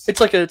robots. It's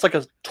like a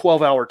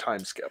 12-hour time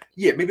skip.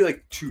 Yeah, maybe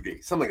like 2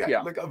 days, something like that.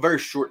 Yeah. Like a very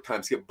short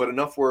time skip, but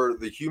enough where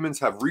the humans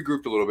have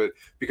regrouped a little bit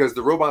because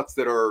the robots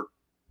that are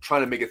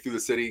trying to make it through the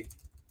city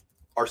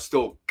are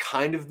still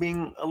kind of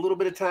being a little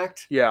bit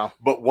attacked. Yeah.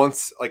 But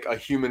once like a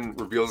human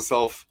reveals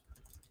itself,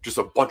 just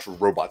a bunch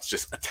of robots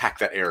just attack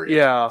that area.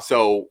 Yeah.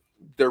 So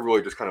they're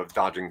really just kind of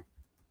dodging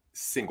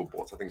single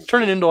bullets. I think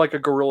turning into like a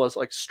guerrilla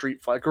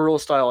street fight, guerrilla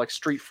style like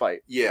street fight.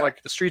 Yeah.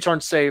 Like the streets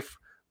aren't safe.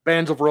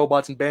 Bands of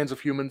robots and bands of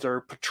humans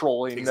are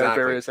patrolling their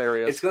various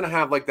areas. It's going to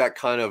have like that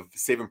kind of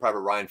Saving Private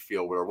Ryan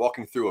feel where they're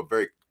walking through a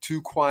very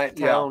too quiet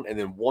town and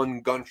then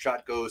one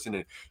gunshot goes and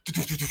then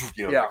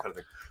that kind of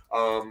thing.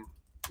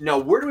 Now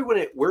where do we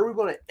want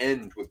to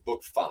end with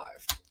book 5?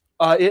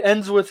 It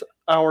ends with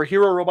our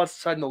hero robots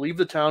deciding to leave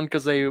the town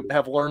because they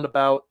have learned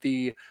about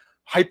the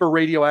hyper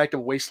radioactive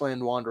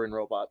wasteland wandering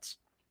robots.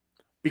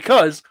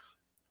 Because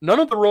none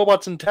of the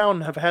robots in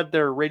town have had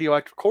their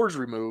radioactive cores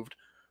removed.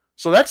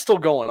 So that's still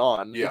going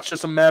on. Yeah. It's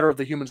just a matter of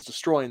the humans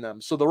destroying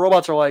them. So the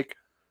robots are like,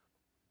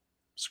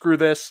 screw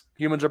this,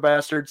 humans are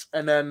bastards.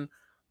 And then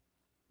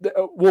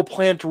we'll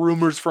plant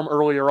rumors from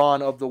earlier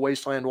on of the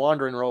wasteland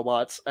wandering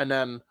robots, and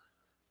then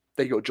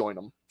they go join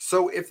them.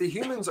 So if the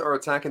humans are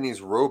attacking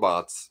these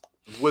robots,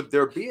 would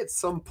there be at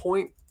some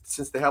point,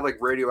 since they have like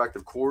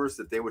radioactive cores,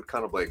 that they would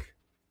kind of like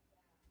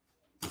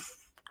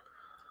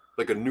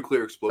a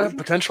nuclear explosion?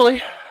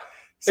 Potentially.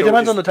 So it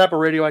depends on the type of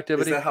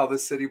radioactivity. Is that how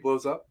this city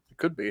blows up? It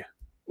could be.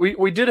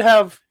 We did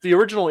have the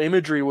original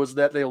imagery was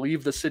that they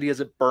leave the city as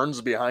it burns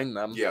behind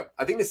them. Yeah,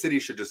 I think the city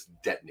should just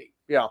detonate.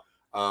 Yeah.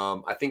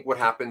 I think what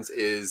happens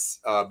is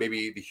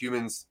maybe the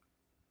humans.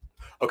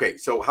 Okay,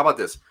 so how about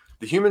this?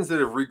 The humans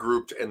that have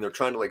regrouped and they're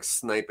trying to like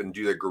snipe and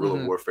do their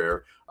guerrilla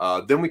warfare.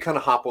 Then we kind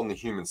of hop on the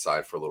human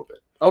side for a little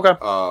bit. Okay.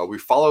 We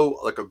follow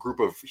like a group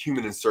of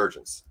human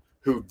insurgents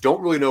who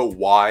don't really know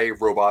why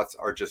robots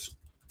are just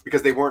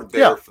because they weren't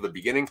there for the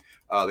beginning.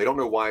 They don't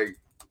know why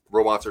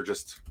robots are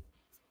just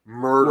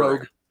murdering.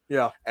 Rogue.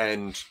 Yeah.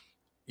 And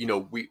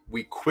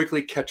we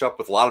quickly catch up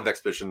with a lot of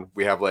exposition.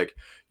 We have like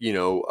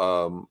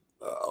a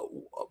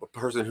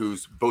person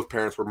whose both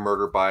parents were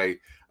murdered by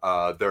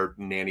their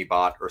nanny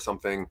bot or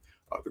something,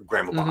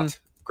 grandma bot,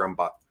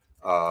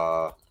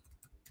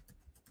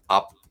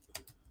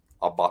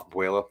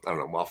 Botbuela. I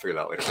don't know. I'll figure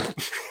that out later.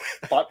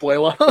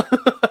 Botbuela.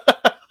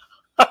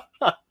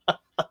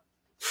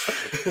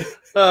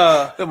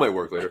 That might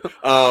work later.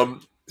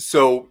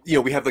 So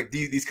we have like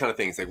these kind of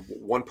things. Like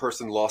one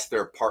person lost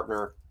their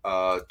partner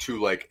to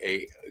like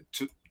a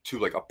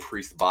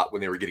priest bot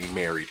when they were getting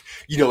married.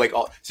 So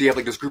you have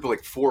like this group of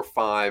like 4 or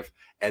 5,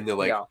 and they're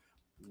like,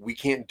 we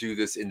can't do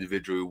this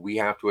individually. We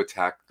have to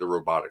attack the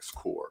robotics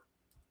core.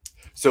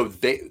 So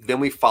then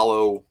we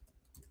follow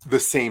the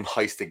same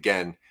heist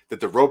again that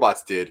the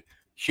robots did.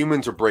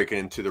 Humans are breaking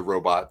into the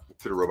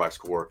robotics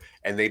core,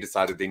 and they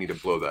decided they need to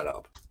blow that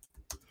up.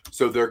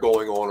 So they're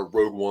going on a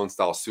Rogue One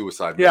style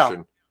suicide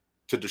mission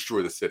to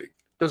destroy the city.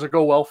 Does it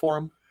go well for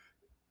them?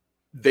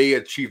 They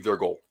achieved their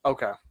goal.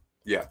 Okay.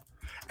 Yeah.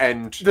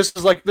 And this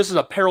is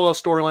a parallel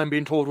storyline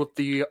being told with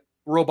the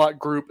robot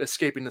group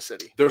escaping the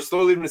city. They're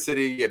still leaving the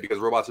city, because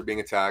robots are being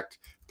attacked.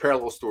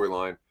 Parallel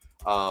storyline.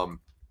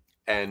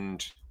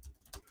 And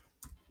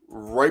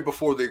right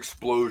before the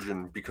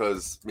explosion,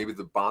 because maybe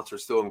the bots are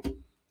still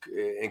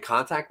in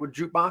contact with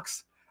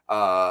Jukebox,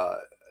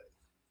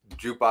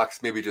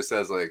 Jukebox maybe just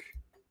says like,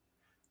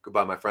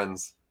 goodbye, my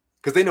friends.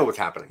 Because they know what's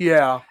happening.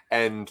 Yeah.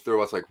 And they're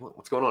like,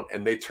 what's going on?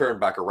 And they turn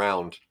back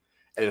around,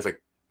 and it's like,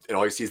 and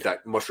all you see is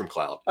that mushroom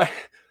cloud.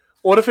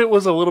 What if it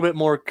was a little bit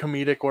more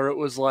comedic, where it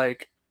was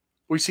like,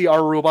 we see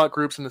our robot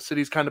groups and the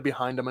city's kind of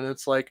behind them, and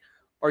it's like,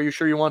 are you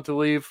sure you want to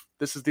leave?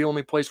 This is the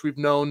only place we've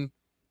known.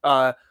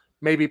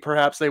 Maybe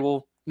perhaps they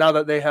will, now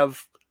that they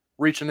have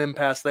reached an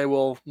impasse, they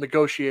will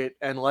negotiate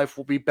and life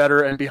will be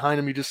better. And behind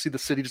them, you just see the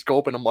city just go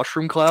up in a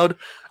mushroom cloud.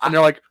 And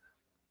they're like,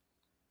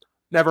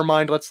 never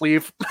mind, let's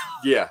leave.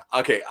 Yeah.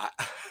 Okay.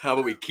 How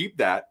about we keep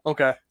that?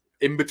 Okay.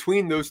 In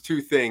between those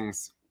two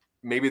things,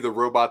 maybe the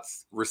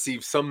robots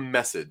receive some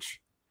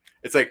message.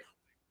 It's like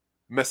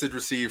message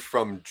received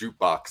from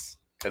Jukebox.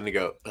 And they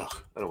go,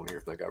 ugh, I don't want to hear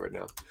from that guy right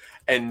now.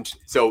 And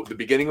so the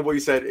beginning of what you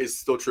said is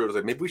still true. It was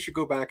like, maybe we should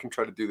go back and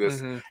try to do this.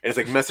 Mm-hmm. And it's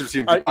like message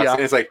received from Jukebox.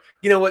 And it's like,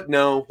 you know what?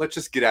 No, let's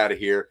just get out of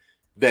here.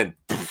 Then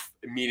poof,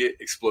 immediate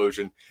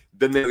explosion.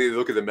 Then they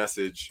look at the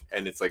message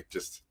and it's like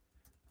just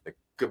like,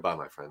 goodbye,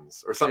 my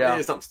friends. Or something. Yeah.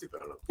 It's something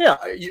stupid. I don't know.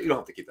 Yeah. You don't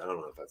have to keep that. I don't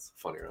know if that's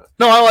funny or not.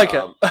 No, I like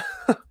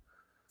it.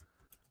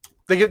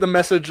 They get the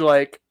message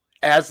like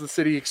as the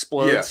city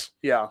explodes.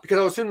 Yeah. Because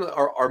I was assuming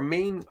our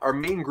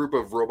main group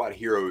of robot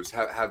heroes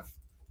have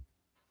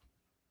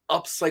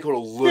upcycled a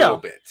little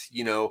bit,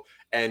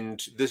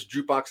 and this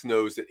Jukebox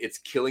knows that it's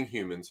killing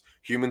humans.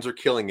 Humans are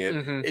killing it.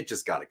 Mm-hmm. It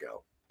just got to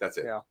go. That's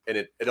it. Yeah. And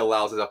it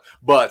allows it up.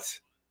 But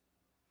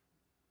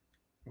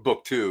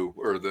book 2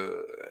 or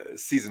the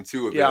season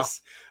 2 of this,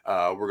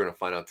 we're going to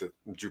find out that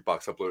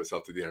Jukebox uploaded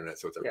itself to the internet.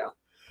 So it's everywhere.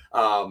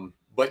 Yeah.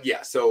 But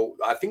yeah, so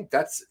I think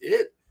that's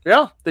it.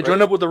 Yeah. They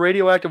joined up with the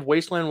radioactive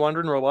wasteland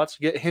wandering robots.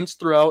 You get hints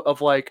throughout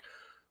of like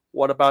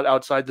what about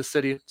outside the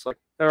city? It's like,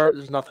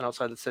 there's nothing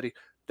outside the city.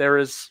 There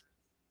is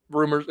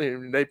rumors.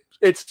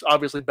 It's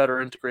obviously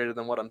better integrated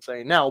than what I'm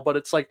saying now, but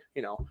it's like,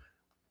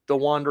 the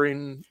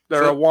wandering.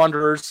 There are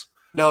wanderers.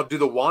 Now, do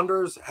the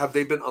wanderers, have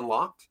they been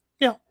unlocked?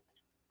 Yeah. I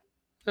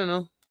don't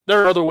know.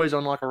 There are other ways to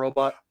unlock a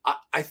robot.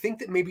 I think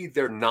that maybe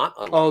they're not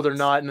unlocked. Oh, they're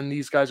not, and then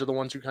these guys are the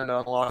ones who kind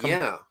of unlock them.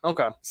 Yeah.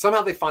 Okay.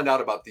 Somehow they find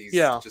out about these.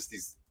 Yeah. Just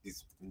these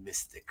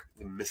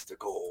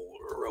mystical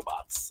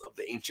robots of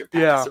the ancient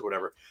past or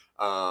whatever.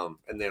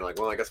 And they're like,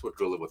 well, I guess we'll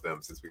go live with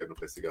them since we have no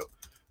place to go.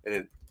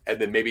 And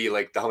then maybe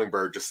like the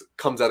hummingbird just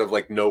comes out of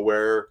like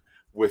nowhere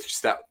with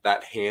just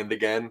that hand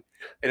again,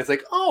 and it's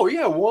like, oh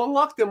yeah, we'll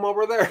unlock them while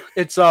we're there.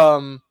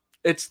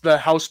 It's the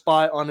house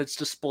bot on its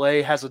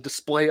display has a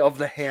display of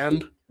the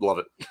hand. Love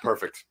it.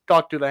 Perfect.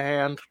 Talk to the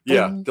hand.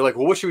 Yeah. They're like,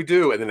 well, what should we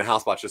do? And then the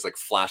house bot's just like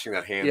flashing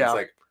that hand. Yeah. It's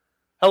like,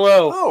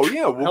 hello. Oh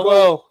yeah,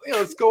 hello.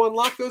 Let's go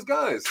unlock those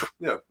guys.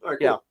 Yeah. All right.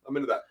 Cool. Yeah. I'm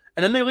into that.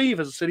 And then they leave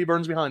as the city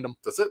burns behind them.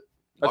 That's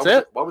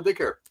it. Why would they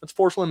care? That's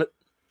Force Limit.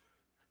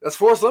 That's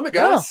Force Limit,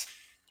 guys. Yeah.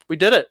 We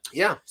did it.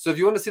 Yeah. So if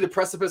you want to see the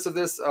precipice of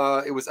this,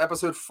 it was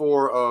episode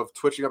 4 of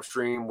Twitching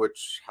Upstream,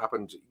 which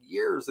happened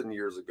years and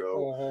years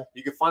ago. Uh-huh.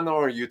 You can find that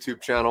on our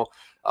YouTube channel,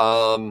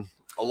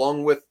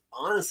 along with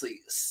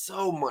honestly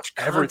so much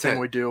content. Everything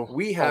we do.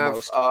 We have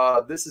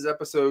this is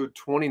episode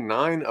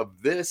 29 of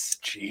this,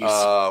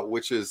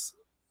 which is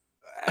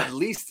at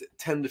least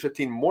 10 to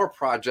 15 more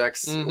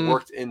projects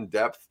worked in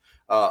depth,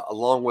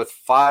 along with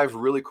 5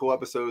 really cool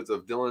episodes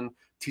of Dylan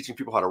teaching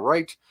people how to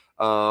write.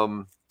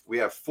 We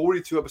have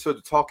 42 episodes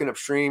of Talking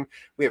Upstream.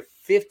 We have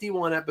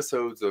 51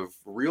 episodes of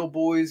Real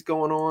Boys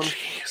going on.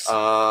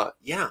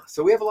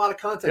 So we have a lot of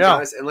content,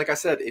 guys. And like I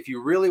said, if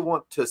you really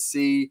want to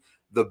see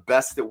the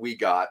best that we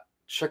got,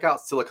 check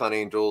out Silicon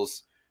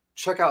Angels.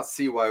 Check out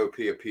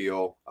CYOP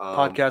Appeal.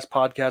 A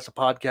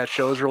podcast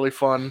show is really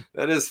fun.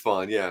 That is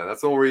fun. Yeah,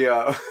 that's when we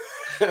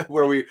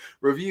where we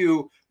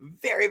review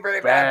very,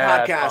 very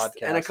bad podcasts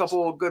and a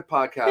couple of good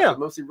podcasts, but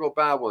mostly real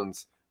bad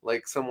ones,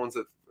 like some ones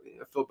that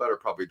Feel Better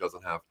probably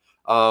doesn't have.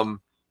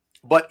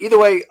 But either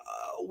way,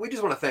 we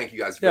just want to thank you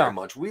guys very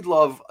much. We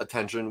love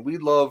attention. We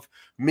love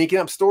making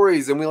up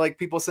stories, and we like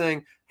people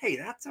saying, hey,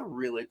 that's a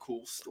really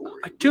cool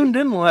story. I tuned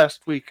in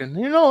last week, and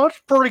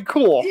that's pretty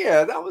cool.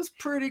 Yeah, that was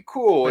pretty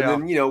cool. And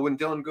then, when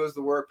Dylan goes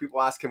to work,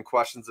 people ask him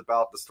questions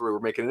about the story we're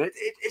making. And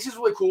it's just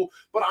really cool.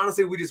 But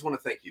honestly, we just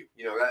want to thank you.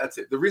 That's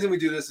it. The reason we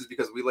do this is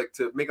because we like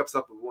to make up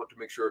stuff, but we want to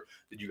make sure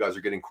that you guys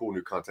are getting cool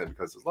new content,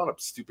 because there's a lot of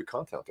stupid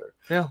content there.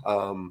 Yeah.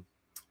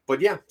 But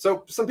yeah,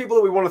 so some people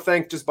that we want to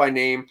thank just by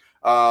name,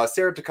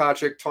 Sarah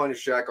Tkachuk, Tanya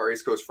Shack, our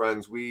East Coast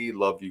friends. We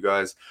love you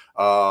guys.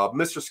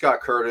 Mr. Scott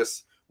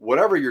Curtis,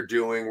 whatever you're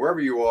doing, wherever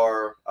you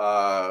are,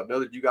 know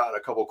that you got a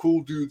couple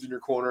cool dudes in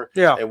your corner.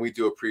 Yeah. And we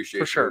do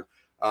appreciate you. For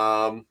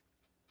sure.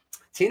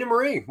 Tina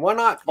Marie, why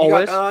not? You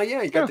Always.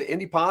 Got the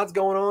indie pods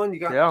going on. You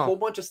got a whole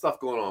bunch of stuff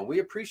going on. We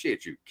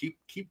appreciate you.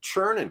 Keep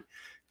churning.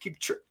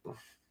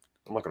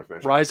 I'm not going to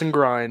finish. Rise and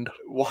grind.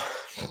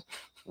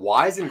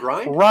 Wise and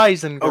grind?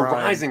 Rise and grind. Oh,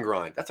 rise and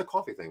grind. That's a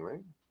coffee thing, right?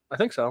 I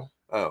think so.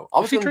 Oh.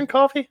 Does he drink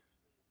coffee?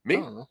 Me? I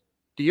don't know.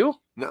 Do you?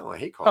 No, I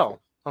hate coffee.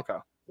 Oh, okay.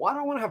 Why do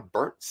I want to have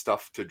burnt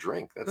stuff to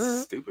drink?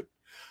 That's stupid.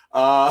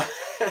 Jeff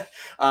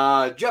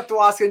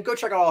Dwoskin, go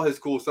check out all his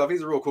cool stuff.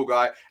 He's a real cool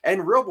guy.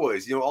 And Real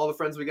Boys, all the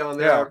friends we got on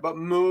there. Yeah. But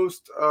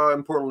most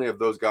importantly of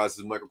those guys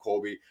is Michael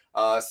Colby.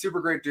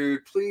 Super great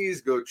dude. Please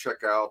go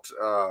check out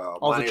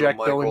all the Jack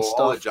Billing stuff.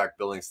 All the Jack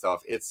Billing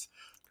stuff. It's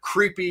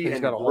creepy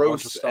and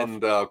gross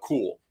and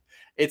cool.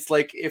 It's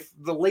like if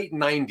the late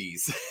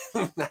 90s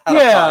had a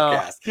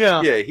podcast.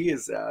 Yeah, he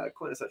is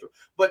quintessential.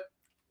 But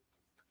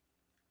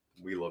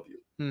we love you.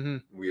 Mm-hmm.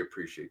 We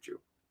appreciate you.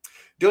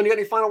 Dylan, you got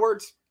any final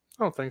words?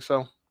 I don't think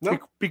so. No?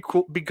 Be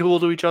cool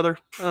to each other.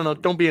 I don't know.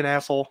 Don't be an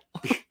asshole.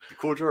 Be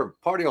cool to her.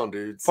 Party on,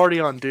 dudes. Party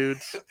on,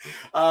 dudes.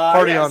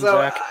 Party on,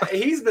 Zach.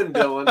 He's been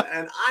Dylan,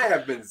 and I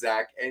have been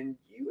Zach, and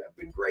you have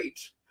been great.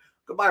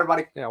 Goodbye,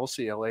 everybody. Yeah, we'll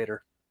see you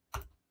later.